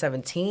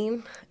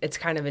 2017, it's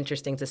kind of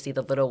interesting to see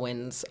the little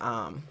wins.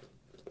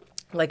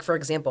 Like, for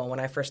example, when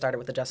I first started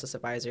with the Justice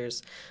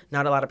Advisors,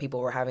 not a lot of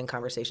people were having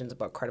conversations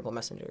about credible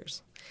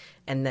messengers.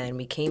 And then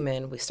we came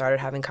in, we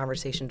started having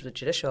conversations with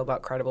judicial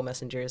about credible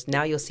messengers.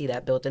 Now you'll see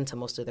that built into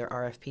most of their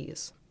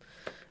RFPs.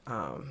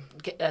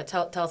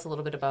 Tell us a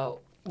little bit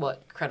about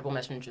what credible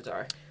messengers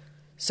are.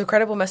 So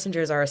credible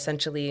messengers are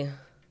essentially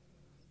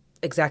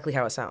exactly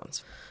how it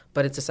sounds,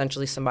 but it's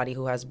essentially somebody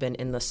who has been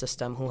in the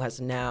system who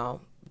has now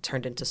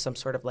turned into some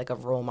sort of like a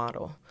role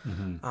model,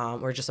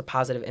 or just a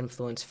positive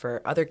influence for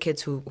other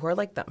kids who are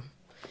like them.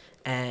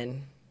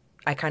 And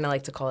I kind of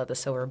like to call it the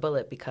silver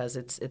bullet because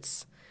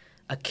it's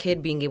a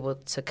kid being able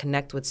to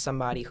connect with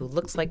somebody who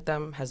looks like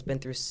them, has been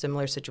through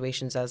similar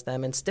situations as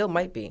them, and still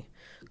might be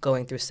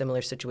going through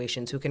similar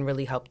situations, who can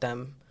really help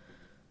them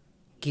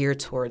gear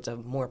towards a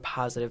more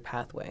positive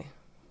pathway.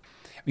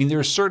 I mean, there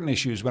are certain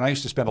issues, when I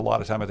used to spend a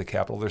lot of time at the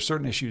Capitol, there's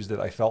certain issues that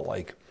I felt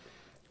like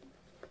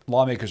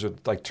lawmakers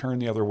would like turn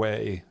the other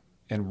way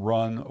and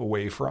run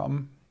away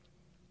from.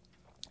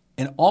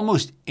 And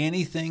almost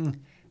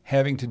anything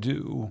having to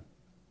do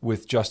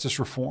with justice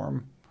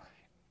reform,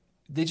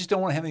 they just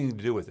don't want to have anything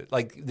to do with it.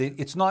 Like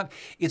it's not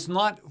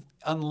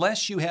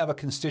unless you have a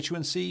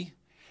constituency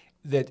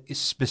that is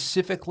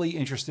specifically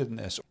interested in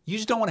this, you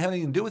just don't want to have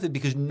anything to do with it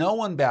because no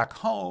one back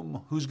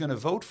home who's going to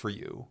vote for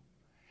you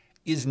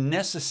is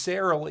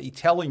necessarily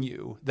telling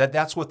you that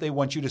that's what they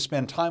want you to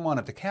spend time on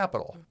at the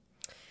Capitol.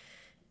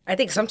 I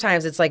think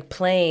sometimes it's like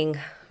playing,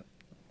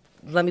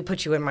 let me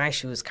put you in my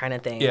shoes kind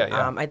of thing.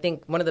 Yeah. I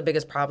think one of the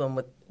biggest problem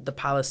with the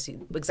policy,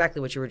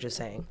 exactly what you were just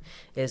saying,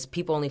 is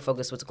people only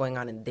focus what's going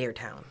on in their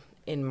town,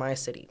 in my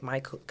city, my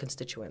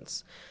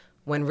constituents.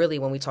 When really,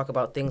 when we talk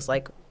about things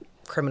like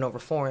criminal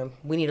reform,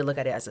 we need to look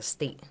at it as a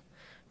state,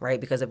 right?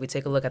 Because if we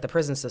take a look at the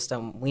prison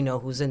system, we know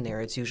who's in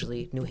there. It's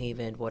usually New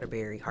Haven,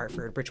 Waterbury,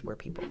 Hartford, Bridgeport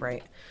people,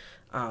 right?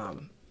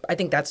 I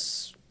think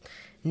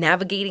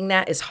navigating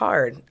that is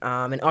hard.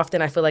 And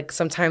often I feel like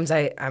sometimes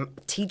I'm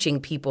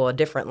teaching people a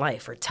different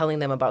life or telling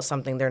them about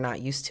something they're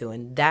not used to.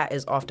 And that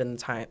is often the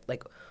time,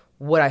 like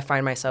what I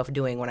find myself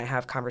doing when I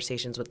have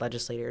conversations with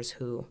legislators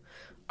who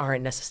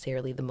aren't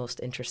necessarily the most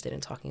interested in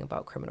talking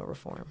about criminal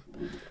reform,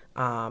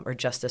 or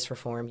justice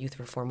reform, youth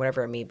reform,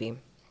 whatever it may be.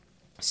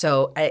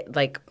 So I'm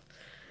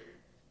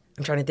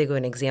trying to think of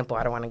an example.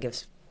 I don't want to give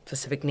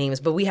specific names,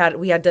 but we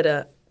did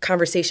a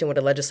conversation with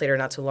a legislator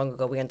not too long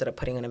ago. We ended up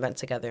putting an event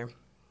together.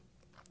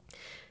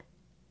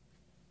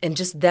 And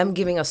just them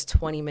giving us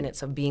 20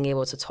 minutes of being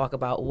able to talk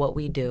about what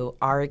we do,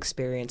 our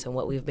experience, and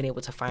what we've been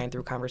able to find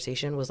through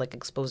conversation was like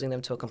exposing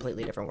them to a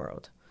completely different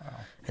world. Wow.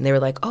 And they were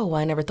like, oh, well,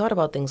 I never thought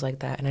about things like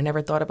that. And I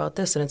never thought about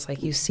this. And it's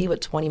like, you see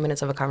what 20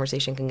 minutes of a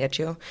conversation can get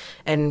you.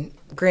 And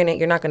granted,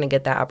 you're not going to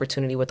get that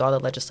opportunity with all the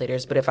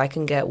legislators. But if I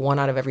can get 1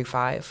 out of every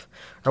 5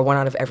 or 1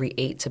 out of every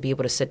 8 to be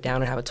able to sit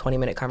down and have a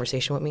 20-minute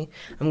conversation with me,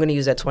 I'm going to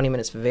use that 20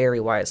 minutes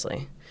very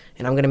wisely.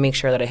 And I'm going to make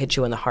sure that I hit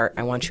you in the heart.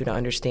 I want you to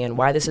understand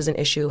why this is an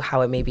issue,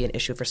 how it may be an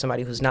issue for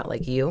somebody who's not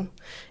like you,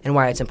 and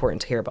why it's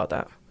important to hear about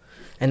that.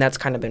 And that's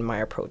kind of been my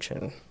approach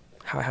and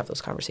how I have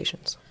those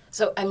conversations.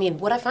 So, I mean,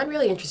 what I find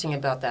really interesting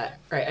about that,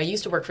 right, I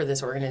used to work for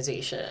this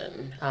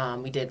organization.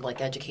 We did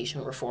like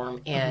education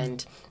reform,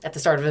 and at the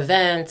start of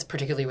events,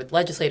 particularly with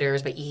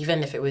legislators, but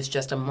even if it was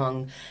just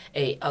among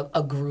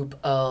a group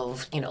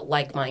of,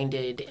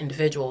 like-minded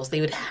individuals, they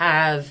would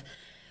have,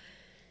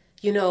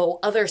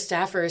 other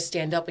staffers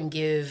stand up and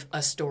give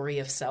a story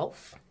of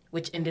self,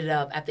 which ended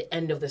up at the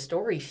end of the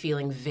story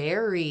feeling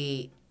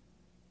very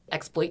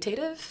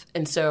exploitative.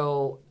 And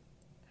so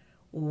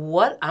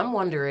what I'm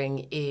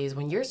wondering is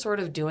when you're sort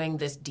of doing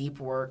this deep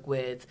work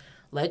with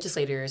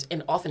legislators,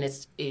 and often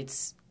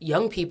it's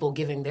young people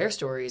giving their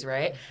stories,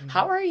 right? Mm-hmm.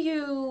 How are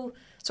you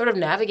sort of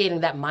navigating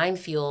that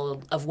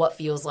minefield of what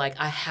feels like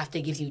I have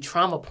to give you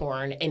trauma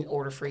porn in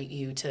order for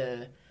you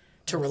to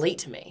relate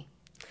to me?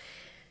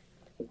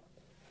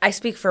 I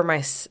speak for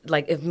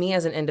if me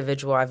as an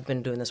individual, I've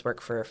been doing this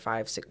work for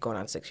going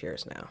on 6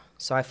 years now.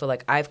 So I feel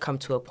like I've come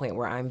to a point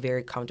where I'm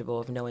very comfortable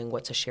of knowing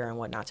what to share and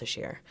what not to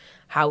share.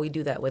 How we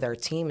do that with our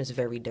team is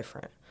very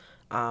different.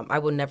 I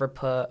would never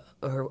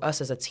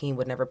us as a team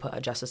would never put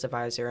a justice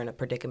advisor in a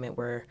predicament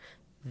where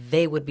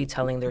they would be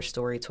telling their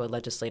story to a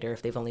legislator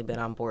if they've only been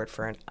on board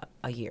for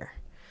a year,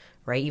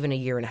 right? Even a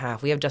year and a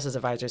half. We have justice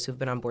advisors who've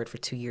been on board for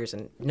 2 years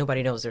and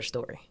nobody knows their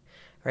story,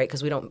 right?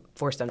 Because we don't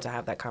force them to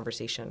have that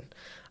conversation.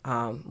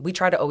 We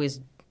try to always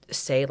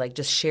say,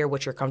 just share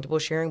what you're comfortable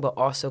sharing, but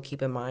also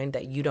keep in mind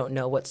that you don't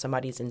know what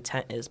somebody's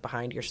intent is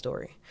behind your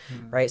story,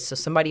 right? So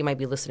somebody might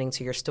be listening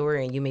to your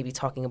story and you may be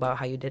talking about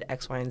how you did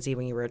X, Y, and Z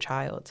when you were a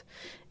child.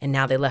 And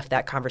now they left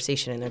that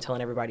conversation and they're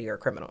telling everybody you're a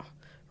criminal,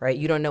 right?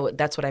 You don't know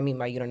that's what I mean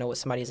by you don't know what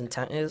somebody's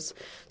intent is.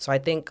 So I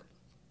think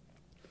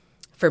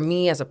for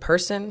me as a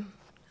person,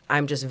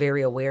 I'm just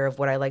very aware of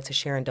what I like to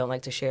share and don't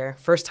like to share.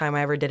 First time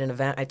I ever did an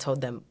event, I told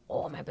them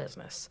all my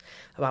business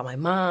about my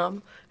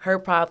mom, her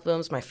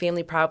problems, my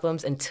family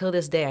problems. Until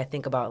this day, I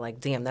think about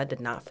damn, that did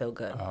not feel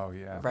good. Oh,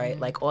 yeah. Right?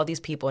 All these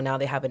people, now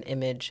they have an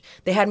image.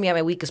 They had me at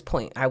my weakest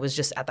point. I was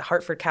just at the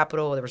Hartford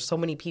Capitol. There were so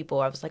many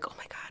people. I was like, oh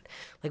my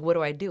God, what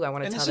do I do? I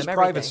want to tell them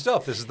everything. And this is private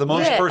stuff. This is the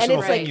most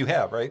personal thing you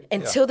have, right?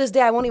 Until this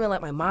day, I won't even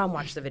let my mom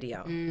watch the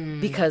video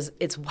because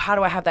it's how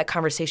do I have that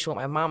conversation with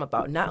my mom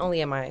about not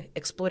only am I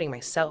exploiting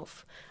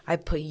myself, I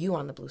put you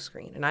on the blue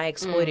screen and I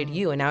exploited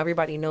you, and now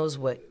everybody knows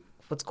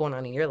what's going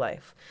on in your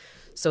life.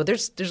 So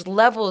there's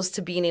levels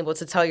to being able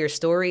to tell your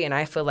story, and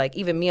I feel like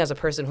even me as a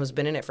person who's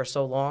been in it for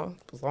so long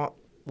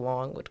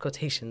with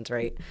quotations,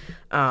 right?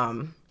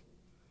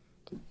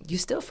 You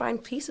still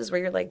find pieces where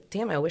you're like,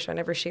 damn, I wish I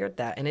never shared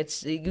that. And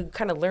you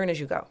kind of learn as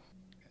you go.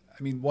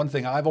 I mean, one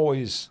thing I've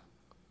always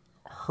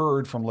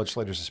heard from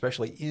legislators,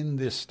 especially in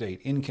this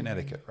state, in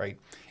Connecticut, right,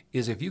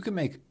 is if you can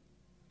make,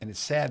 and it's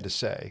sad to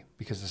say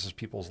because this is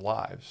people's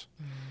lives,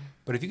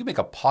 but if you can make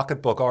a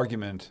pocketbook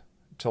argument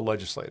to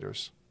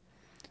legislators,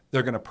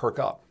 they're going to perk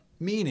up.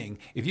 Meaning,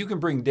 if you can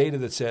bring data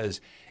that says,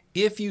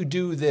 if you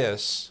do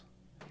this,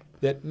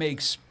 that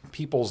makes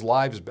people's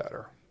lives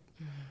better,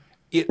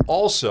 it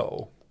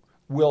also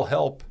will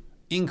help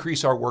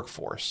increase our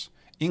workforce,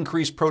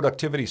 increase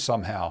productivity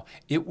somehow.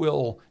 It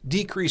will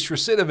decrease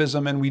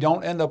recidivism, and we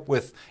don't end up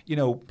with,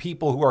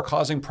 people who are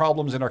causing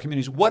problems in our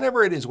communities.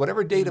 Whatever it is,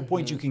 whatever data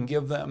point you can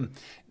give them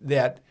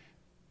that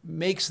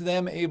makes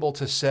them able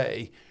to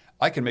say,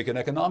 I can make an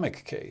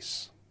economic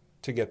case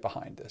to get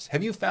behind this.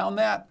 Have you found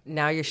that?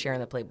 Now you're sharing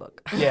the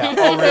playbook. Yeah.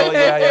 Oh, really?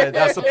 Yeah.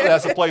 That's the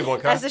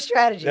playbook. Huh? That's the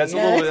strategy. That's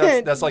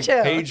that's like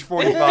page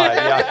 45.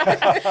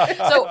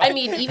 Yeah. So, I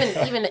mean,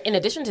 even in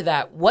addition to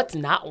that, what's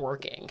not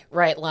working,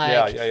 right?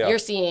 You're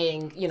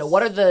seeing,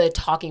 what are the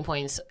talking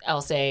points,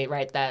 I'll say,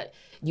 right, that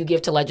you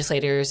give to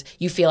legislators?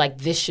 You feel like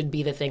this should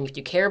be the thing. If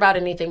you care about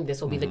anything,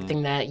 this will be the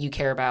thing that you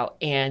care about,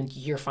 and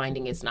you're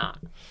finding it's not.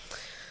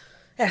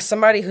 As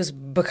somebody who's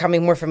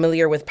becoming more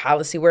familiar with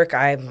policy work,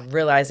 I'm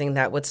realizing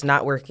that what's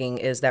not working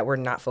is that we're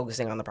not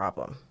focusing on the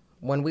problem.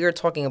 When we are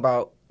talking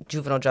about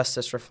juvenile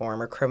justice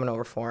reform or criminal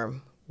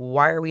reform,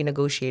 why are we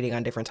negotiating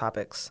on different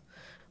topics?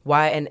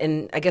 Why?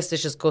 And I guess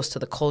this just goes to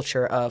the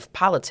culture of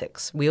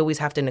politics. We always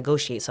have to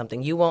negotiate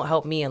something. You won't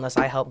help me unless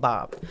I help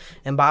Bob,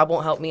 and Bob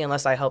won't help me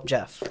unless I help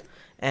Jeff.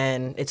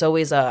 And it's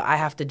always I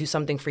have to do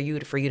something for you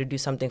to do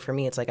something for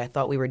me. It's like I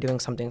thought we were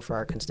doing something for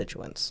our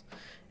constituents.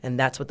 And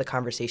that's what the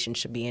conversation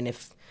should be. And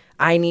if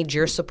I need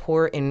your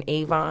support in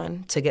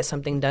Avon to get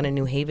something done in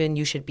New Haven,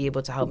 you should be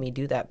able to help me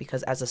do that,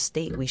 because as a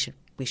state, we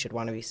should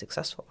want to be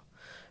successful,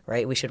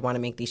 right? We should want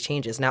to make these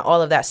changes. Now,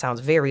 all of that sounds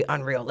very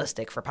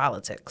unrealistic for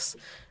politics.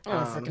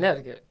 For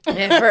Connecticut.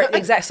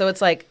 Exactly. So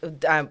it's like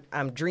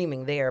I'm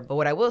dreaming there. But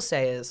what I will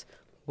say is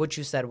what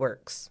you said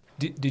works.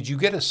 Did you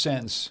get a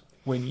sense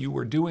when you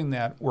were doing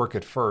that work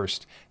at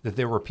first that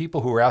there were people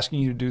who were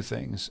asking you to do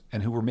things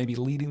and who were maybe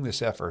leading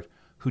this effort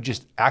who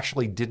just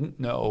actually didn't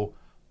know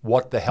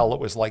what the hell it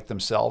was like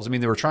themselves? I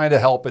mean, they were trying to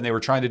help and they were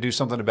trying to do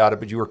something about it,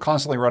 but you were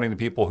constantly running to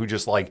people who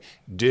just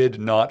did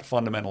not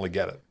fundamentally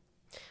get it.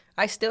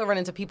 I still run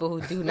into people who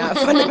do not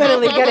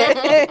fundamentally get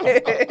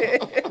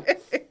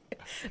it.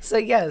 So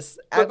yes,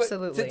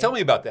 absolutely. But tell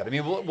me about that. I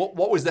mean,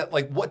 what was that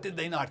like? What did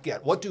they not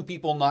get? What do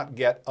people not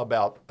get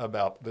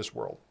about this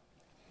world?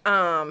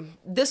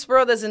 This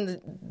world is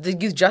in the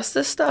youth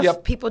justice stuff.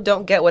 Yep. People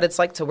don't get what it's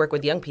like to work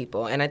with young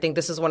people. And I think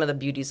this is one of the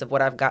beauties of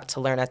what I've got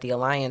to learn at the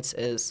Alliance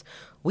is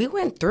we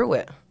went through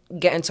it.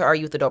 Get into our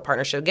youth adult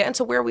partnership, get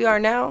into where we are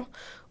now.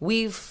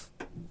 We've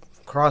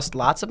crossed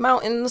lots of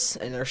mountains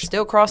and are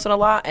still crossing a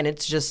lot. And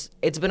it's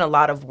been a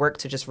lot of work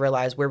to just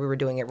realize where we were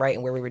doing it right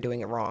and where we were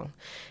doing it wrong.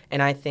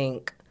 And I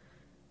think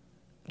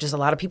just a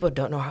lot of people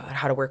don't know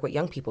how to work with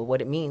young people,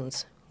 what it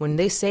means. When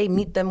they say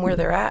meet them where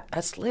they're at,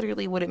 that's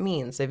literally what it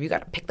means. If you got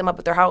to pick them up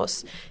at their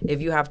house,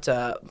 if you have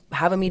to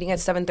have a meeting at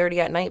 7:30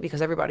 at night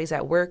because everybody's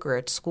at work or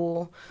at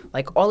school,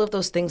 like all of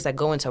those things that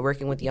go into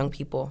working with young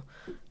people,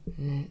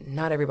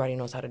 not everybody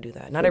knows how to do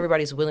that. Not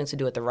everybody's willing to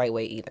do it the right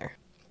way either.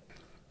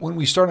 When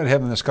we started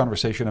having this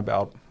conversation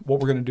about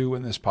what we're going to do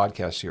in this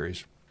podcast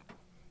series,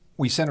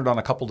 we centered on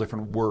a couple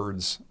different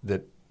words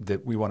that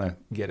we want to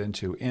get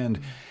into. And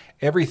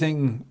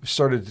everything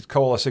started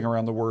coalescing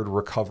around the word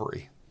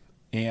recovery.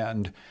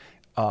 And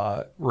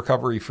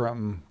recovery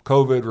from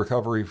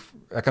COVID,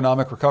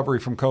 economic recovery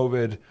from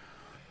COVID,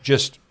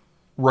 just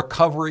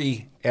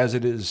recovery as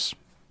it is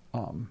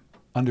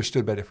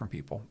understood by different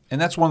people. And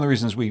that's one of the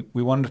reasons we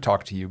wanted to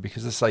talk to you,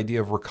 because this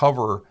idea of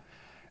recover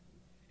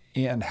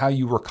and how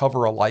you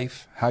recover a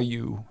life, how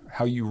you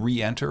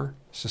re-enter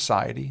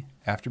society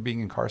after being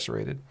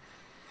incarcerated.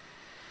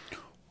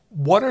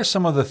 What are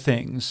some of the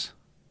things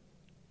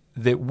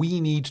that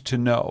we need to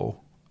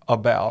know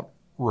about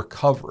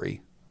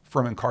recovery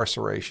from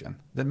incarceration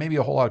that maybe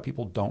a whole lot of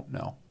people don't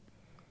know?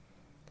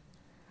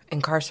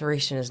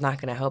 Incarceration is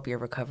not going to help your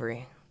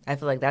recovery. I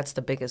feel like that's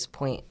the biggest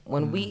point.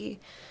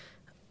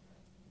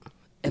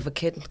 If a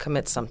kid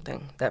commits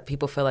something that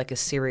people feel like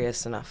is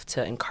serious enough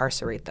to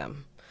incarcerate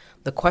them,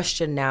 the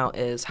question now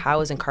is,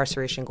 how is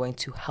incarceration going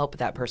to help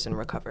that person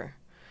recover?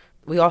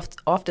 We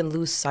often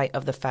lose sight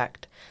of the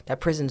fact that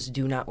prisons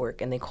do not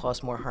work and they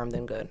cause more harm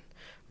than good.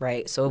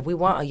 Right. So if we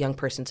want a young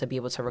person to be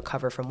able to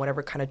recover from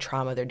whatever kind of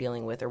trauma they're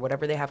dealing with or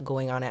whatever they have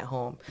going on at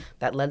home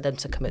that led them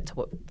to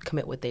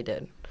commit what they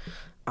did,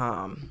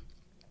 how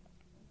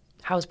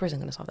is prison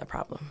going to solve that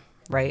problem?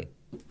 Right.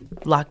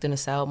 Locked in a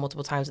cell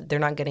multiple times, they're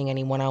not getting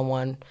any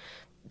one-on-one,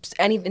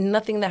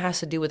 nothing that has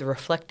to do with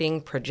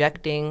reflecting,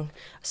 projecting,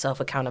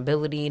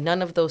 self-accountability,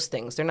 none of those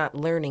things. They're not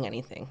learning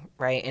anything.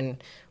 Right.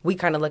 And we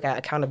kind of look at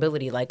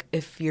accountability like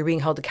if you're being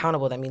held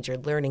accountable, that means you're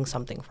learning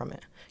something from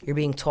it. You're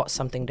being taught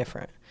something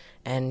different.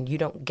 And you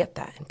don't get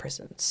that in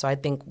prison. So I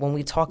think when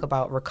we talk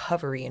about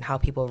recovery and how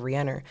people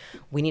reenter,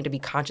 we need to be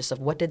conscious of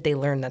what did they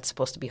learn that's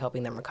supposed to be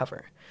helping them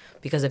recover.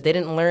 Because if they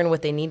didn't learn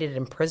what they needed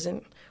in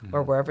prison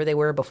or wherever they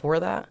were before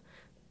that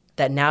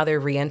now they're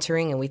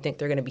reentering and we think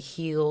they're going to be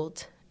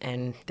healed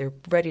and they're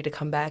ready to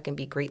come back and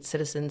be great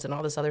citizens and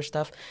all this other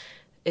stuff,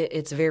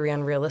 it's very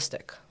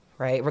unrealistic.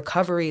 Right?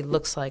 Recovery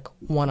looks like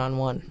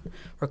one-on-one.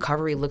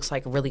 Recovery looks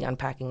like really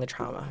unpacking the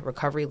trauma.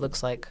 Recovery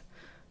looks like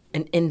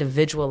an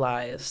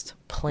individualized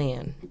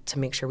plan to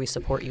make sure we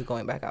support you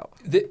going back out.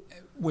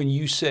 When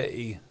you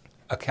say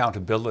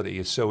accountability,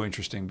 it's so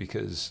interesting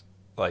because,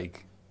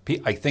 like,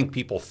 I think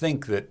people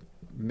think that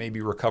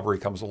maybe recovery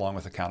comes along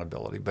with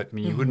accountability, but I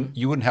mean,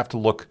 you wouldn't have to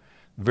look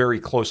very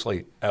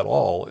closely at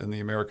all in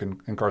the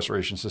American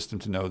incarceration system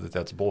to know that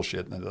that's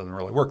bullshit and it doesn't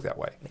really work that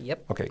way.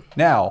 Yep. Okay.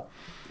 Now,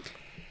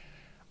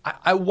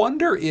 I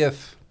wonder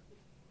if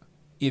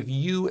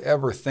you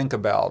ever think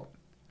about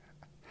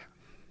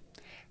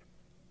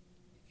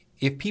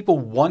if people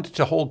want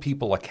to hold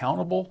people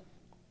accountable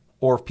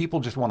or if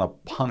people just want to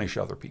punish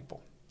other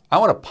people. I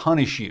want to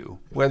punish you,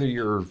 whether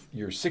you're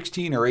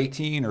 16 or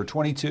 18 or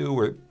 22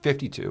 or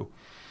 52,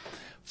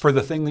 for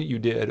the thing that you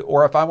did,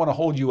 or if I want to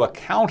hold you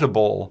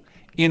accountable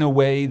in a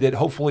way that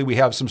hopefully we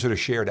have some sort of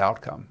shared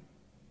outcome.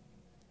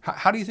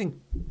 How do you think,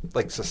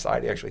 like,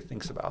 society actually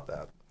thinks about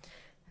that?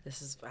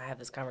 I have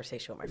this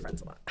conversation with my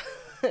friends a lot.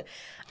 At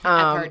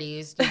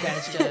parties, you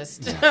guys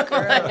just...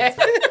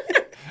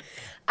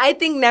 I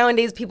think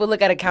nowadays people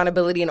look at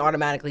accountability and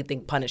automatically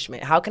think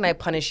punishment. How can I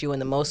punish you in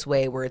the most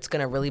way where it's going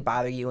to really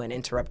bother you and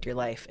interrupt your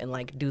life and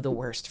like do the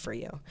worst for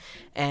you?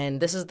 And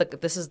this is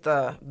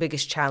the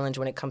biggest challenge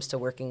when it comes to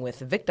working with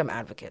victim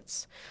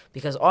advocates,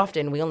 because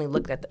often we only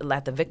look at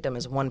the victim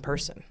as one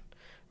person,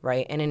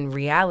 right? And in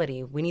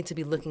reality, we need to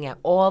be looking at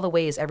all the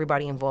ways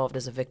everybody involved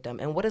is a victim.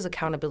 And what does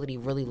accountability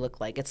really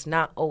look like? It's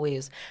not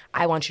always,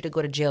 I want you to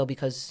go to jail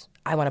because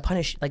I want to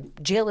punish you.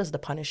 Like, jail is the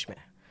punishment.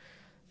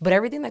 But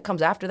everything that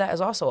comes after that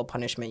is also a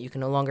punishment. You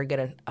can no longer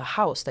get a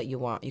house that you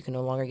want. You can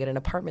no longer get an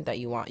apartment that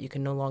you want. You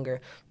can no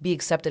longer be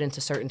accepted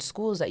into certain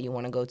schools that you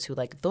want to go to.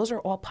 Like, those are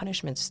all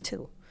punishments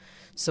too.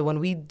 So when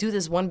we do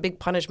this one big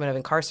punishment of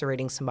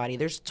incarcerating somebody,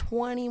 there's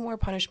 20 more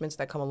punishments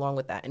that come along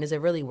with that. And is it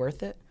really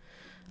worth it?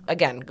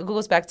 Again, it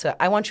goes back to,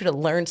 I want you to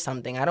learn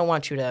something. I don't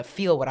want you to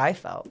feel what I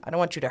felt. I don't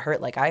want you to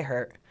hurt like I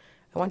hurt.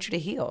 I want you to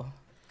heal.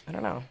 I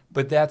don't know.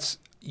 But that's,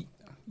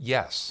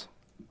 yes.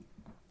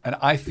 And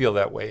I feel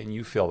that way, and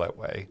you feel that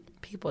way.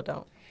 People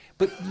don't.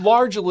 But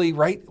largely,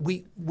 right,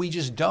 we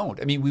just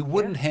don't. I mean, we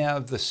wouldn't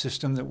have the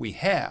system that we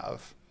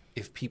have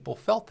if people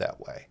felt that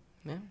way.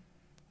 Yeah.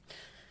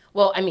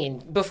 Well, I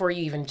mean, before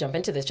you even jump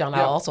into this, John,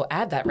 I'll also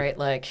add that, right?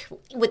 Like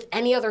with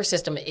any other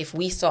system, if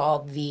we saw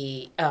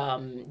the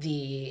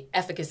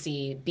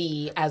efficacy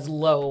be as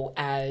low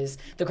as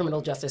the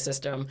criminal justice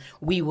system,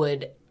 we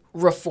would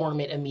reform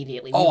it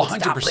immediately. We would 100%.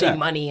 stop putting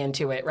money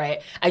into it,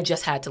 right? I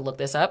just had to look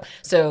this up.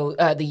 So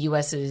the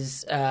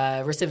U.S.'s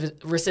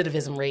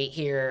recidivism rate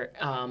here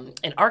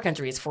in our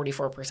country is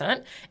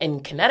 44%.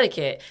 In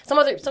Connecticut, some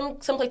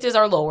places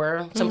are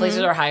lower, some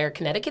places are higher.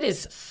 Connecticut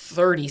is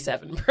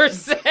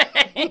 37%.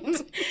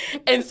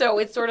 And so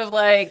it's sort of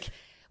like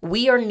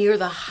we are near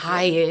the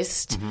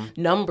highest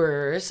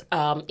numbers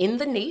in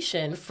the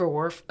nation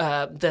for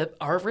our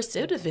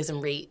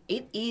recidivism rate.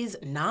 It is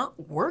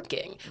not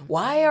working.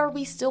 Why are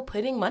we still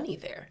putting money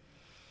there?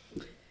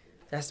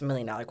 That's $1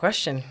 million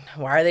question.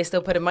 Why are they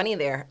still putting money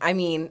there? I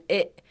mean,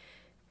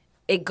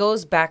 it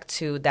goes back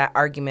to that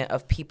argument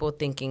of people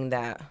thinking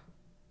that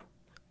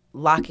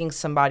locking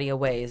somebody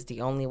away is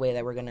the only way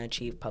that we're going to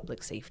achieve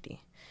public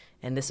safety.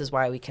 And this is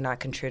why we cannot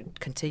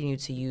continue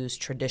to use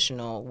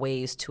traditional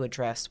ways to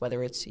address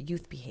whether it's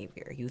youth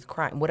behavior, youth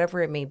crime,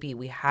 whatever it may be.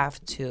 We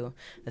have to,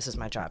 this is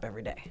my job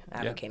every day,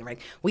 advocating, right?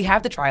 We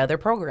have to try other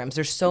programs.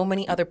 There's so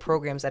many other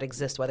programs that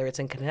exist, whether it's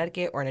in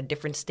Connecticut or in a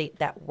different state,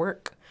 that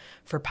work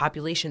for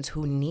populations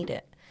who need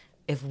it.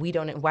 If we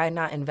don't, why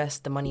not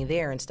invest the money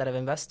there instead of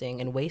investing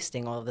and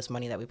wasting all of this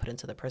money that we put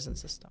into the prison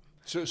system?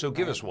 So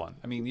give us one.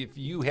 I mean, if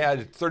you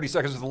had 30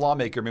 seconds with the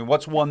lawmaker, I mean,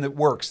 what's one that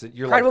works that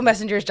you're Credible like?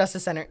 Messengers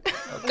Justice Center.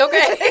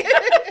 Okay.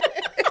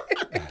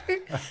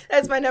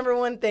 That's my number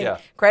one thing. Yeah.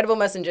 Credible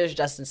Messengers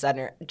Justice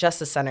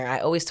Center. I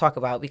always talk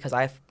about because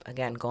I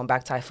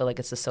feel like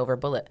it's the silver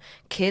bullet.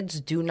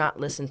 Kids do not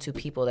listen to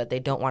people that they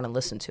don't want to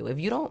listen to. If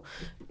you don't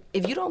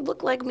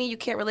look like me, you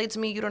can't relate to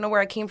me, you don't know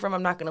where I came from,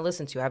 I'm not going to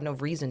listen to you. I have no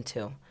reason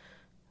to.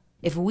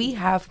 If we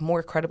have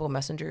more credible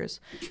messengers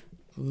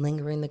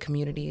lingering in the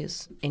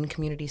communities, in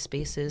community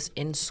spaces,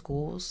 in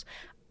schools,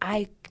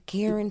 I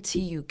guarantee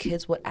you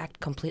kids would act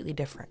completely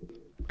different.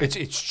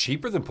 It's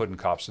cheaper than putting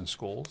cops in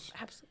schools.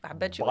 Absolutely. I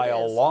bet you by it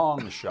a is.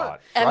 long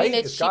shot. I right?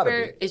 mean, it's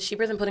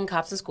cheaper than putting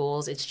cops in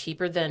schools. It's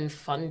cheaper than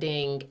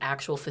funding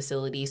actual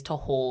facilities to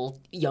hold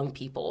young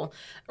people,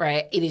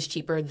 right? It is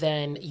cheaper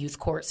than youth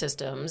court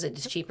systems. It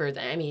is cheaper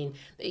than, I mean,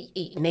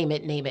 name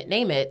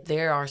it.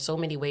 There are so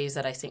many ways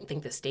that I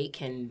think the state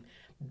can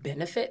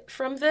benefit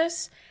from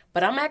this,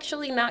 but I'm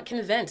actually not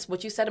convinced.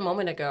 What you said a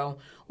moment ago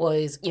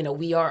was,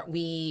 we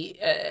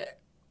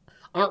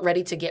aren't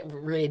ready to get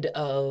rid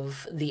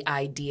of the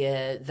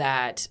idea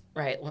that,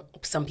 right,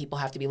 some people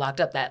have to be locked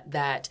up,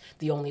 that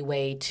the only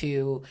way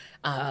to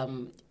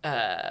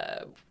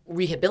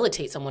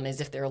rehabilitate someone is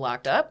if they're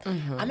locked up.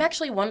 Mm-hmm. I'm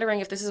actually wondering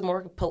if this is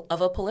more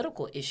of a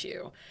political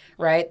issue,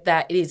 right?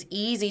 That it is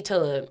easy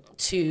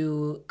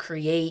to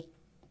create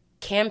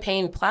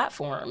campaign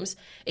platforms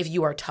if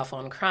you are tough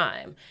on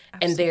crime.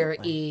 Absolutely. And there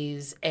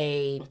is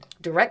a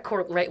direct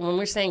right when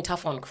we're saying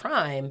tough on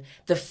crime,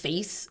 the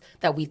face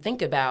that we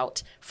think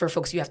about for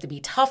folks you have to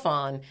be tough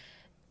on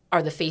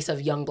are the face of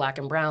young black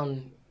and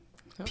brown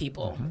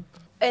people. Mm-hmm.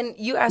 And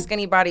you ask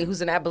anybody who's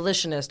an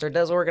abolitionist or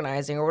does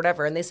organizing or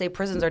whatever, and they say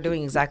prisons are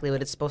doing exactly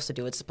what it's supposed to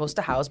do. It's supposed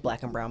to house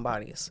black and brown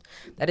bodies.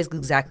 That is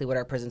exactly what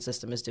our prison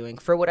system is doing.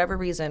 For whatever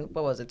reason,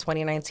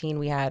 2019,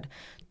 we had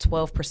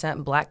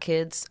 12% black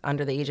kids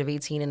under the age of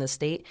 18 in the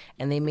state,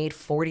 and they made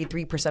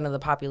 43%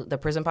 of the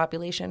prison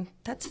population.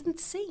 That's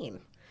insane.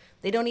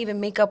 They don't even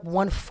make up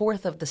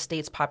 1/4 of the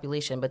state's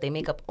population, but they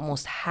make up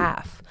almost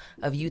half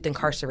of youth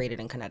incarcerated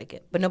in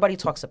Connecticut. But nobody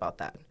talks about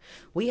that.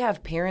 We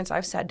have parents.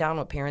 I've sat down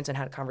with parents and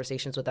had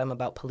conversations with them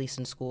about police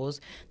in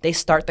schools. They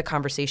start the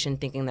conversation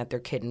thinking that their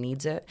kid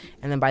needs it.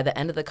 And then by the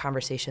end of the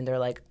conversation, they're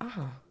like,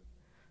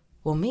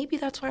 well, maybe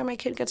that's why my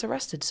kid gets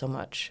arrested so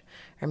much.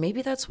 Or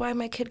maybe that's why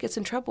my kid gets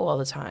in trouble all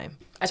the time.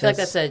 I feel like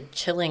that's a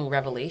chilling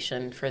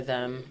revelation for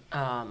them.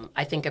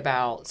 I think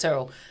about,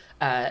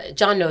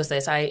 John knows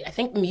this. I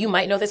think you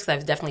might know this because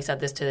I've definitely said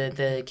this to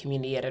the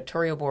community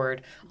editorial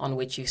board on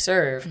which you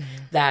serve,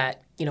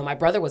 that, my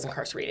brother was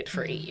incarcerated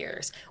for 8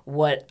 years.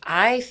 What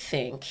I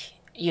think,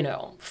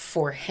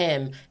 for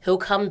him, he'll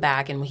come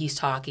back and when he's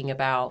talking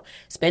about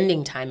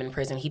spending time in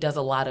prison, he does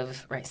a lot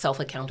of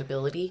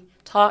self-accountability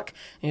talk.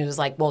 And he was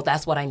like, well,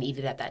 that's what I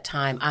needed at that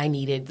time. I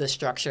needed the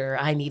structure.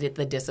 I needed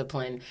the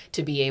discipline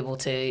to be able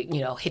to,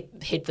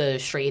 hit the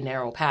straight and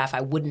narrow path.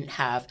 I wouldn't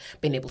have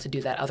been able to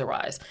do that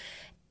otherwise.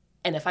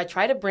 And if I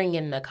try to bring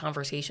in the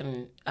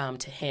conversation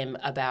to him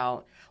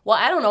about, well,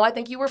 I don't know, I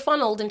think you were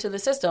funneled into the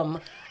system,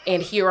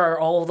 and here are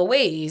all the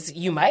ways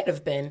you might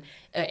have been,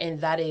 and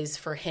that is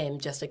for him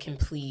just a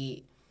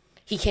complete,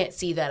 he can't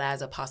see that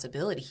as a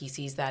possibility. He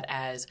sees that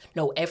as,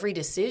 no, every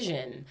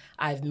decision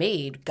I've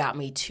made got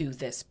me to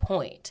this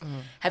point.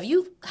 Have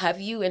you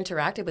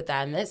interacted with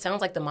that? And it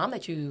sounds like the mom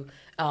that you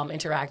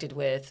interacted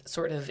with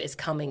sort of is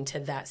coming to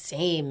that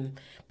same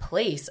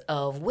place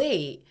of,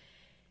 wait,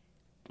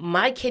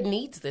 my kid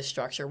needs this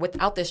structure.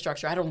 Without this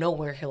structure, I don't know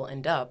where he'll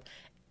end up.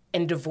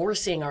 And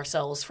divorcing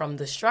ourselves from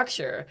the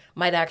structure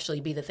might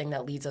actually be the thing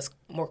that leads us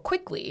more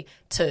quickly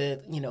to,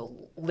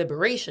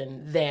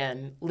 liberation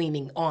than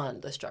leaning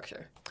on the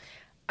structure.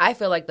 I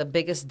feel like the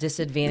biggest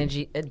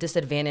disadvantage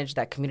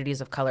that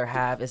communities of color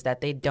have is that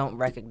they don't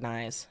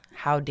recognize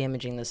how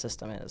damaging the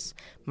system is.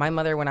 My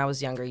mother, when I was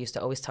younger, used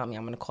to always tell me,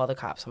 I'm going to call the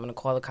cops. I'm going to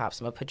call the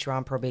cops. I'm going to put you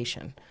on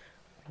probation.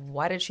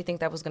 Why did she think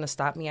that was going to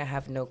stop me? I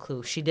have no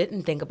clue. She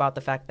didn't think about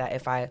the fact that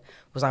if I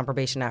was on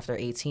probation after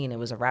 18, it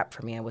was a wrap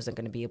for me. I was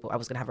going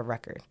to have a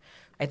record.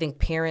 I think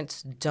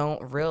parents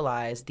don't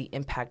realize the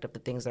impact of the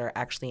things that are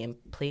actually in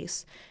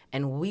place,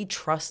 and we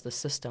trust the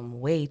system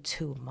way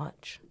too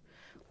much.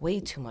 Way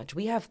too much.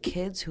 We have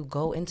kids who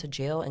go into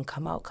jail and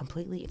come out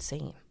completely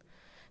insane.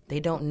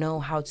 They don't know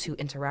how to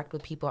interact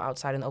with people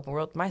outside in the open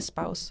world. My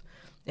spouse,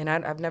 and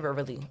I've never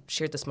really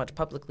shared this much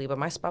publicly, but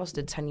my spouse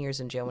did 10 years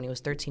in jail when he was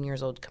 13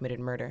 years old, committed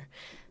murder.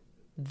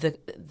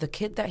 The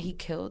kid that he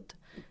killed,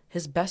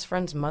 his best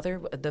friend's mother,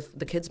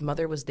 the kid's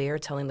mother was there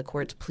telling the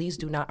courts, please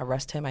do not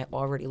arrest him. I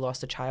already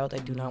lost a child. I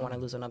do not want to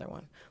lose another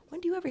one. When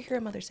do you ever hear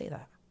a mother say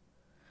that?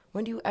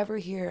 When do you ever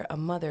hear a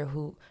mother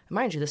who,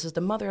 mind you, this is the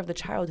mother of the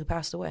child who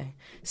passed away,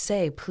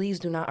 say, please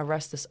do not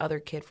arrest this other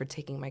kid for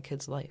taking my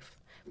kid's life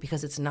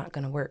because it's not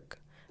going to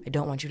work. I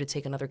don't want you to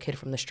take another kid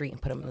from the street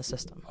and put him in the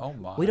system. Oh,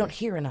 my. We don't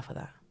hear enough of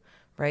that,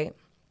 right?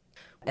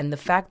 And the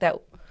fact that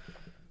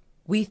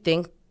we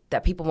think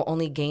that people will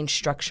only gain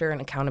structure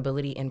and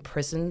accountability in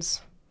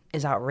prisons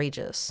is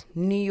outrageous.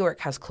 New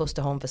York has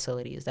close-to-home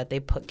facilities that they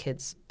put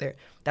kids there.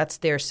 That's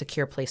their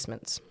secure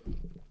placements.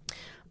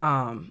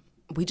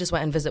 We just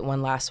went and visited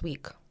one last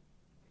week.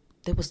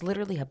 There was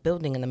literally a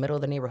building in the middle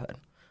of the neighborhood,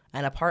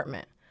 an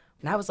apartment.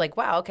 And I was like,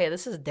 wow, okay,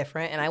 this is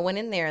different. And I went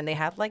in there and they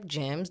have like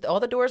gyms. All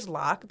the doors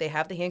locked. They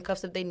have the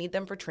handcuffs if they need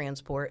them for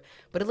transport.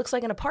 But it looks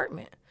like an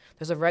apartment.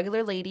 There's a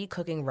regular lady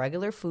cooking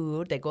regular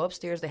food. They go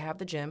upstairs. They have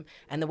the gym.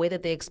 And the way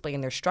that they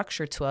explain their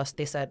structure to us,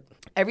 they said,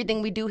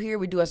 everything we do here,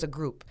 we do as a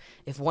group.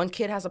 If one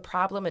kid has a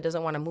problem and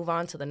doesn't want to move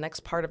on to the next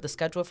part of the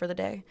schedule for the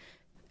day,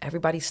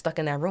 everybody's stuck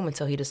in that room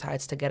until he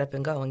decides to get up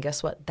and go. And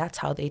guess what? That's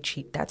how they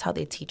cheat. That's how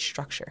they teach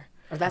structure.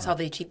 Or that's how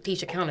they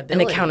teach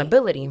accountability. And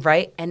accountability,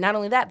 right? And not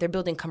only that, they're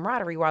building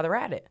camaraderie while they're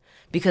at it.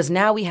 Because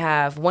now we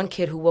have one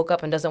kid who woke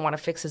up and doesn't want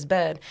to fix his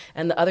bed,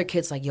 and the other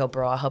kid's like, yo,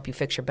 bro, I'll help you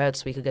fix your bed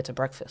so we could get to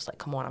breakfast. Like,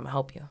 come on, I'm going to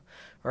help you,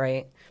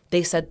 right?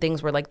 They said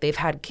things where, like, they've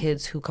had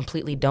kids who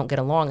completely don't get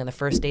along, and the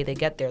first day they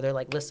get there, they're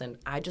like, listen,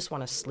 I just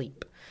want to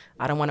sleep.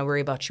 I don't want to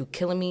worry about you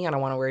killing me. I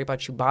don't want to worry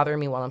about you bothering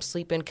me while I'm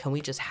sleeping. Can we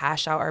just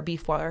hash out our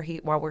beef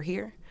while we're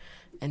here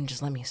and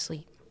just let me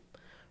sleep?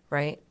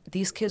 Right?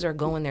 These kids are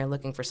going there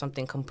looking for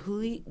something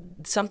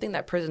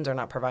that prisons are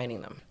not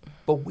providing them.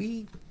 But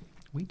we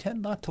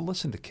tend not to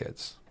listen to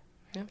kids.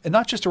 Yeah. And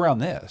not just around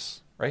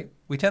this, right?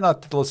 We tend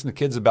not to listen to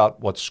kids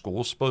about what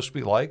school's supposed to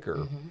be like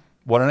or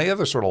what any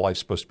other sort of life's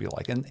supposed to be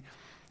like. And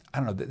I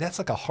don't know, that's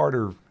like a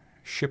harder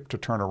ship to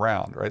turn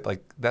around, right?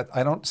 Like that,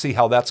 I don't see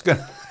how that's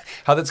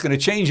gonna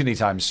change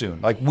anytime soon.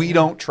 Like we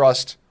don't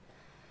trust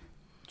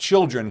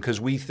children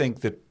because we think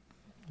that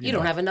you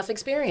don't have enough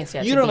experience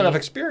yet. You don't have enough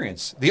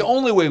experience. The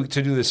only way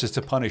to do this is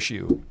to punish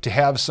you, to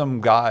have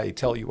some guy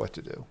tell you what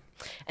to do.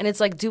 And it's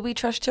like, do we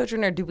trust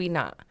children or do we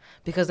not?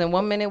 Because in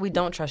 1 minute we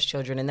don't trust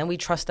children, and then we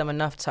trust them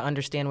enough to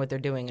understand what they're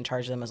doing and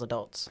charge them as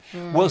adults.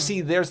 Well,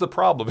 see, there's the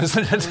problem,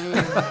 isn't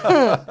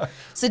it?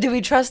 So do we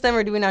trust them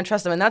or do we not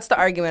trust them? And that's the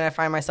argument I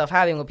find myself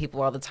having with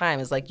people all the time.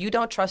 Is like, you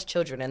don't trust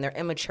children and they're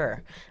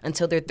immature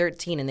until they're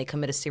 13 and they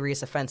commit a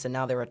serious offense and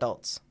now they're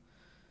adults.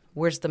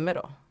 Where's the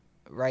middle?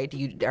 Right?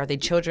 Are they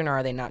children or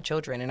are they not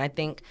children? And I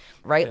think,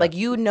 right, like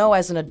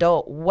as an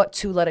adult what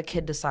to let a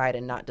kid decide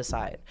and not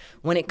decide.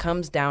 When it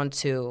comes down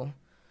to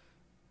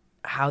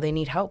how they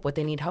need help, what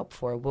they need help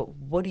for,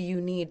 what do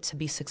you need to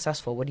be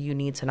successful? What do you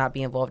need to not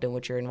be involved in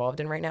what you're involved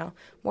in right now?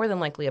 More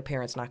than likely a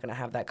parent's not going to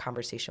have that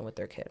conversation with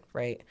their kid,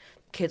 right?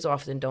 Kids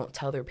often don't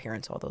tell their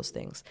parents all those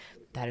things.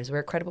 That is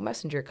where a credible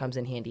messenger comes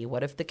in handy.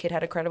 What if the kid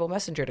had a credible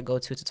messenger to go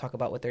to talk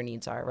about what their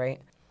needs are,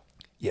 right?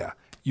 Yeah.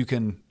 You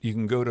can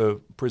go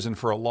to prison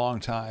for a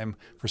long time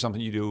for something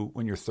you do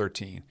when you're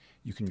 13.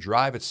 You can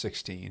drive at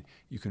 16.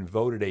 You can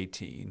vote at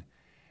 18.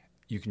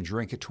 You can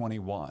drink at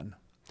 21.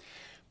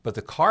 But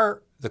the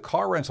car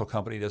rental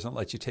company doesn't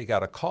let you take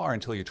out a car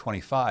until you're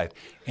 25.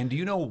 And do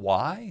you know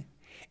why?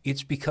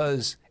 It's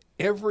because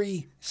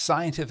every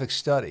scientific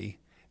study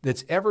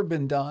that's ever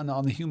been done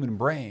on the human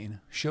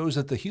brain shows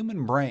that the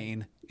human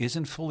brain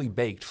isn't fully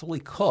baked, fully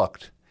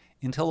cooked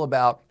until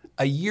about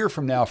a year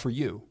from now for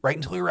you, right?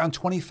 Until you're around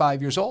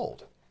 25 years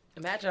old.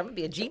 Imagine I'm going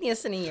to be a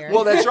genius in a year.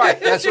 Well, that's right.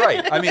 That's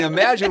right. I mean,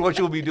 imagine what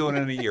you'll be doing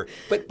in a year.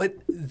 But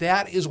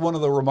that is one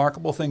of the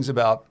remarkable things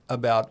about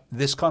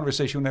this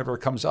conversation whenever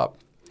it comes up.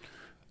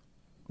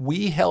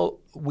 We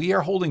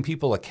are holding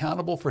people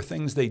accountable for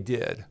things they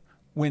did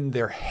when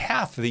they're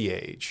half the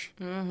age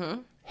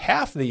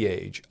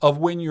of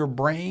when your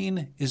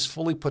brain is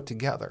fully put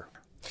together.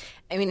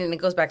 I mean, and it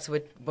goes back to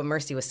what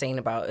Mercy was saying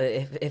about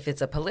if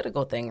it's a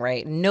political thing,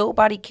 right?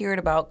 Nobody cared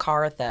about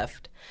car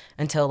theft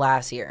until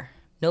last year.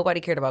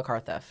 Nobody cared about car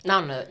theft.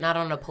 Not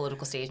on a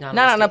political stage.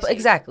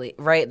 Exactly,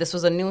 right? This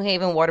was a New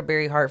Haven,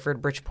 Waterbury,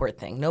 Hartford, Bridgeport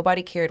thing.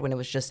 Nobody cared when it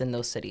was just in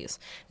those cities.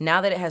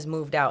 Now that it has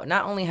moved out,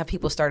 not only have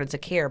people started to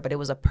care, but it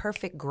was a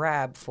perfect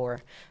grab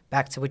for,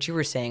 back to what you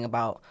were saying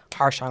about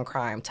harsh on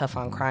crime, tough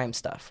on crime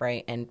stuff,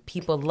 right? And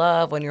people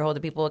love when you're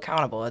holding people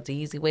accountable. It's an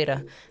easy way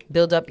to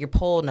build up your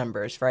poll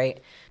numbers, right?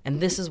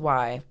 And this is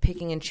why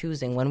picking and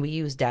choosing when we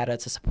use data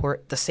to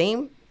support the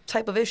same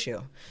type of issue,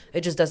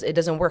 it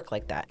doesn't work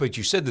like that. But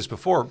you said this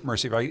before,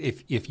 Mercy,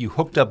 right? If you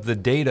hooked up the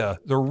data,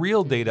 the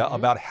real data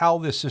about how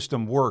this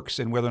system works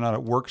and whether or not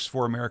it works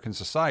for American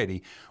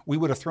society, we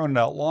would have thrown it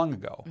out long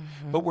ago.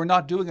 But we're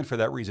not doing it for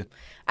that reason.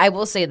 I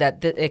will say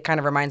that it kind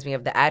of reminds me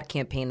of the ad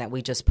campaign that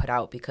we just put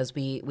out, because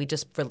we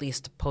just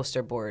released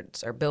poster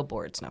boards, or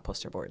billboards, not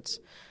poster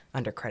boards,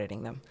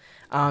 undercrediting them,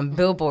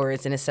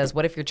 billboards, and it says,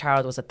 what if your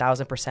child was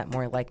 1,000%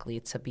 more likely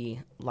to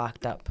be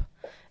locked up?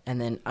 And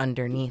then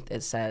underneath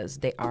it says,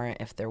 they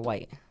aren't if they're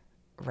white,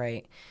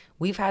 right?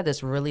 We've had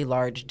this really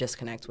large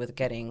disconnect with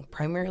getting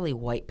primarily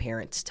white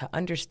parents to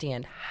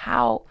understand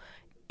how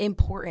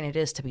important it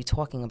is to be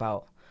talking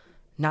about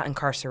not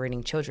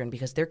incarcerating children,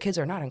 because their kids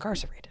are not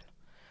incarcerated,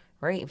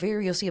 right?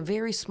 You'll see a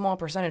very small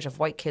percentage of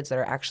white kids that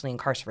are actually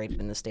incarcerated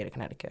in the state of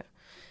Connecticut.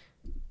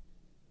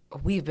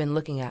 We've been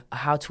looking at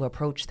how to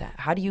approach that.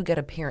 How do you get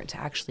a parent to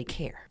actually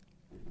care?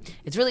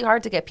 It's really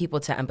hard to get people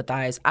to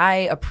empathize.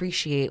 I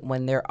appreciate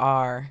when there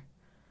are,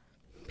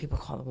 people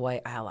call them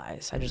white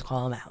allies. I just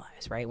call them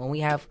allies, right? When we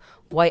have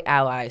white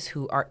allies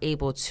who are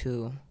able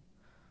to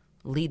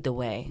lead the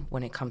way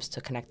when it comes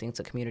to connecting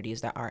to communities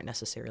that aren't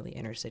necessarily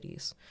inner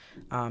cities.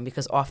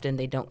 Because often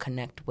they don't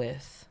connect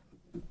with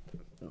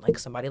like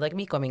somebody like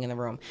me coming in the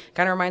room.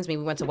 Kind of reminds me,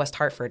 we went to West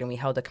Hartford and we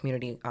held a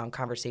community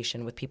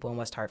conversation with people in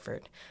West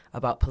Hartford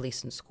about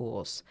police in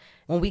schools.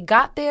 When we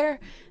got there,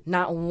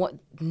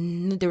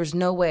 there was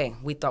no way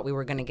we thought we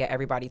were going to get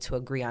everybody to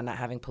agree on not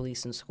having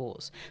police in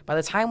schools. By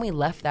the time we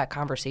left that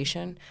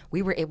conversation,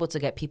 we were able to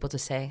get people to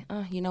say,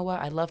 you know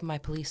what, I love my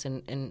police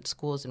in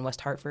schools in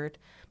West Hartford,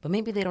 but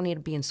maybe they don't need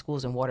to be in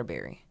schools in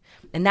Waterbury.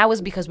 And that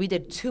was because we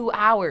did 2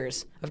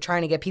 hours of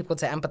trying to get people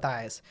to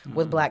empathize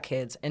with Black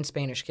kids and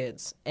Spanish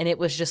kids. And it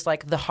was just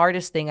like the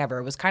hardest thing ever.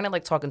 It was kind of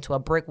like talking to a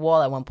brick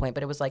wall at one point,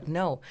 but it was like,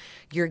 no,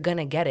 you're going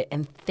to get it.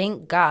 And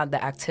thank God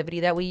the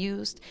activity that we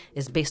used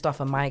is based off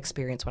of my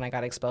experience when I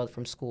got expelled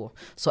from school.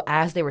 So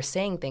as they were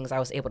saying things, I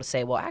was able to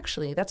say, well,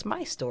 actually, that's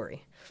my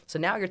story. So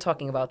now you're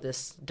talking about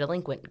this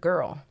delinquent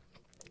girl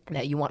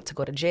that you want to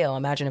go to jail.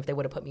 Imagine if they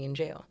would have put me in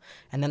jail.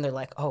 And then they're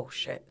like, oh,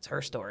 shit, it's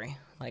her story.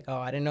 Like, oh,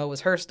 I didn't know it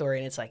was her story.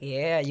 And it's like,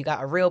 yeah, you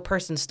got a real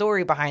person's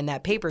story behind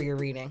that paper you're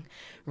reading,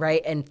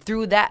 right? And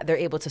through that, they're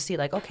able to see,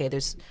 like, okay,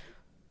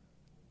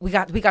 we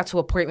got to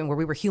a point where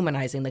we were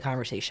humanizing the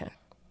conversation.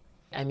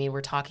 I mean,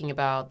 we're talking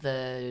about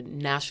the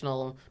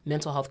national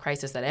mental health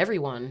crisis that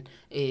everyone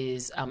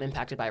is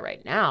impacted by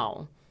right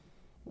now.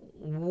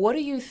 What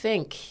do you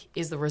think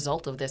is the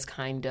result of this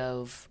kind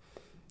of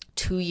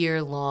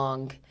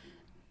 2-year-long,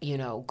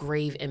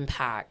 grave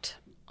impact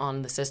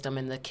on the system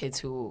and the kids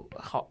who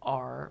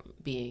are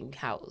being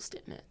housed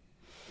in it?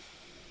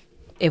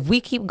 If we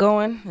keep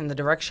going in the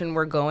direction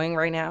we're going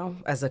right now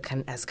as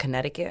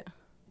Connecticut,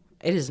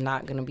 it is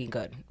not going to be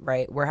good,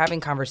 right? We're having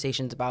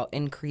conversations about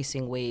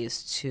increasing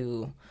ways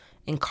to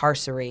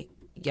incarcerate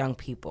young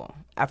people.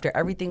 After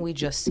everything we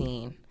just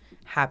seen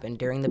happen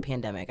during the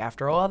pandemic,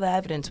 after all the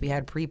evidence we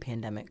had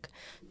pre-pandemic,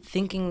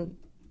 thinking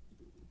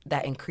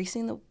that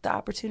increasing the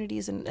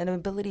opportunities and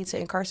ability to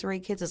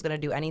incarcerate kids is going to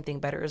do anything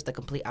better is the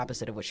complete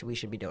opposite of what we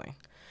should be doing,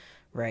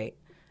 right?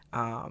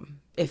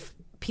 If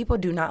people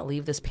do not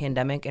leave this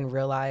pandemic and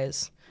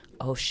realize,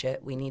 oh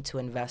shit, we need to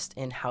invest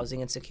in housing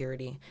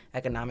insecurity,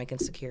 economic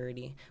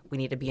insecurity, we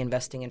need to be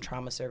investing in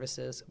trauma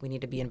services, we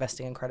need to be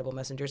investing in credible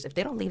messengers. If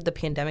they don't leave the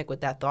pandemic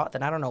with that thought,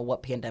 then I don't know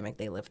what pandemic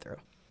they lived through.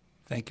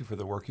 Thank you for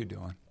the work you're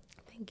doing.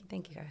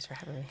 Thank you guys for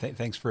having me.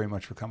 Thanks very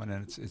much for coming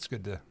in. It's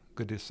good to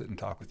sit and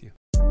talk with you.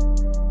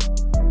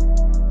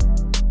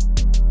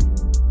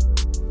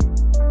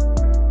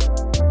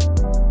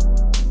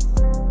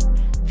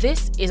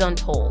 This is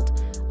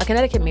Untold, a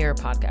Connecticut Mirror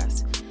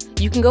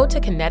podcast. You can go to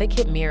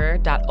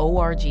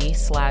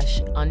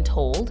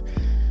connecticutmirror.org/untold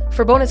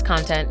for bonus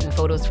content and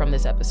photos from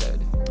this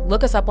episode.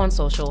 Look us up on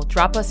social,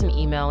 drop us an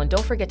email, and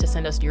don't forget to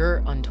send us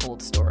your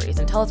untold stories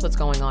and tell us what's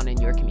going on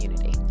in your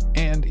community.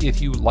 And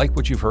if you like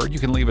what you've heard, you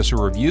can leave us a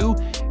review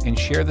and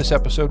share this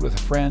episode with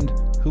a friend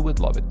who would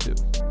love it too.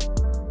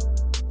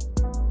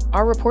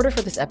 Our reporter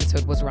for this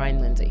episode was Ryan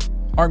Lindsay.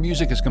 Our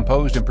music is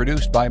composed and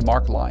produced by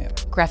Mark Lyon.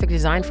 Graphic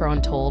design for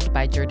Untold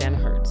by Jordan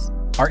Hertz.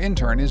 Our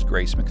intern is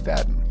Grace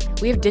McFadden.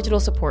 We have digital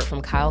support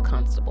from Kyle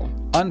Constable.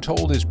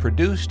 Untold is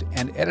produced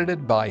and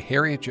edited by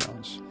Harriet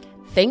Jones.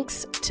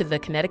 Thanks to the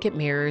Connecticut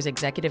Mirror's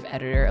executive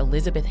editor,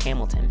 Elizabeth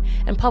Hamilton,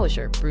 and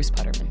publisher, Bruce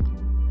Putterman.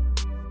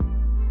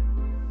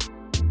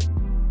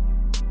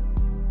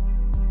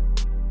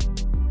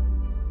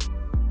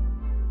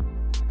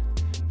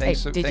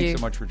 Thanks so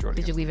much for joining us.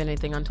 Did you leave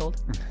anything untold?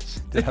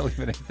 Did I leave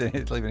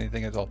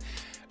anything untold?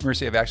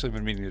 Mercy, I've actually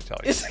been meaning to tell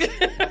you.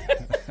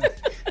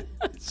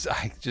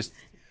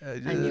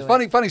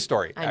 Funny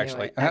story,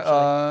 actually.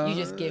 You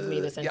just give me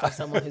the sense of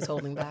someone who's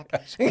holding back.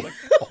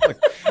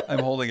 I'm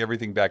holding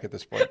everything back at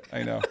this point.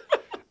 I know.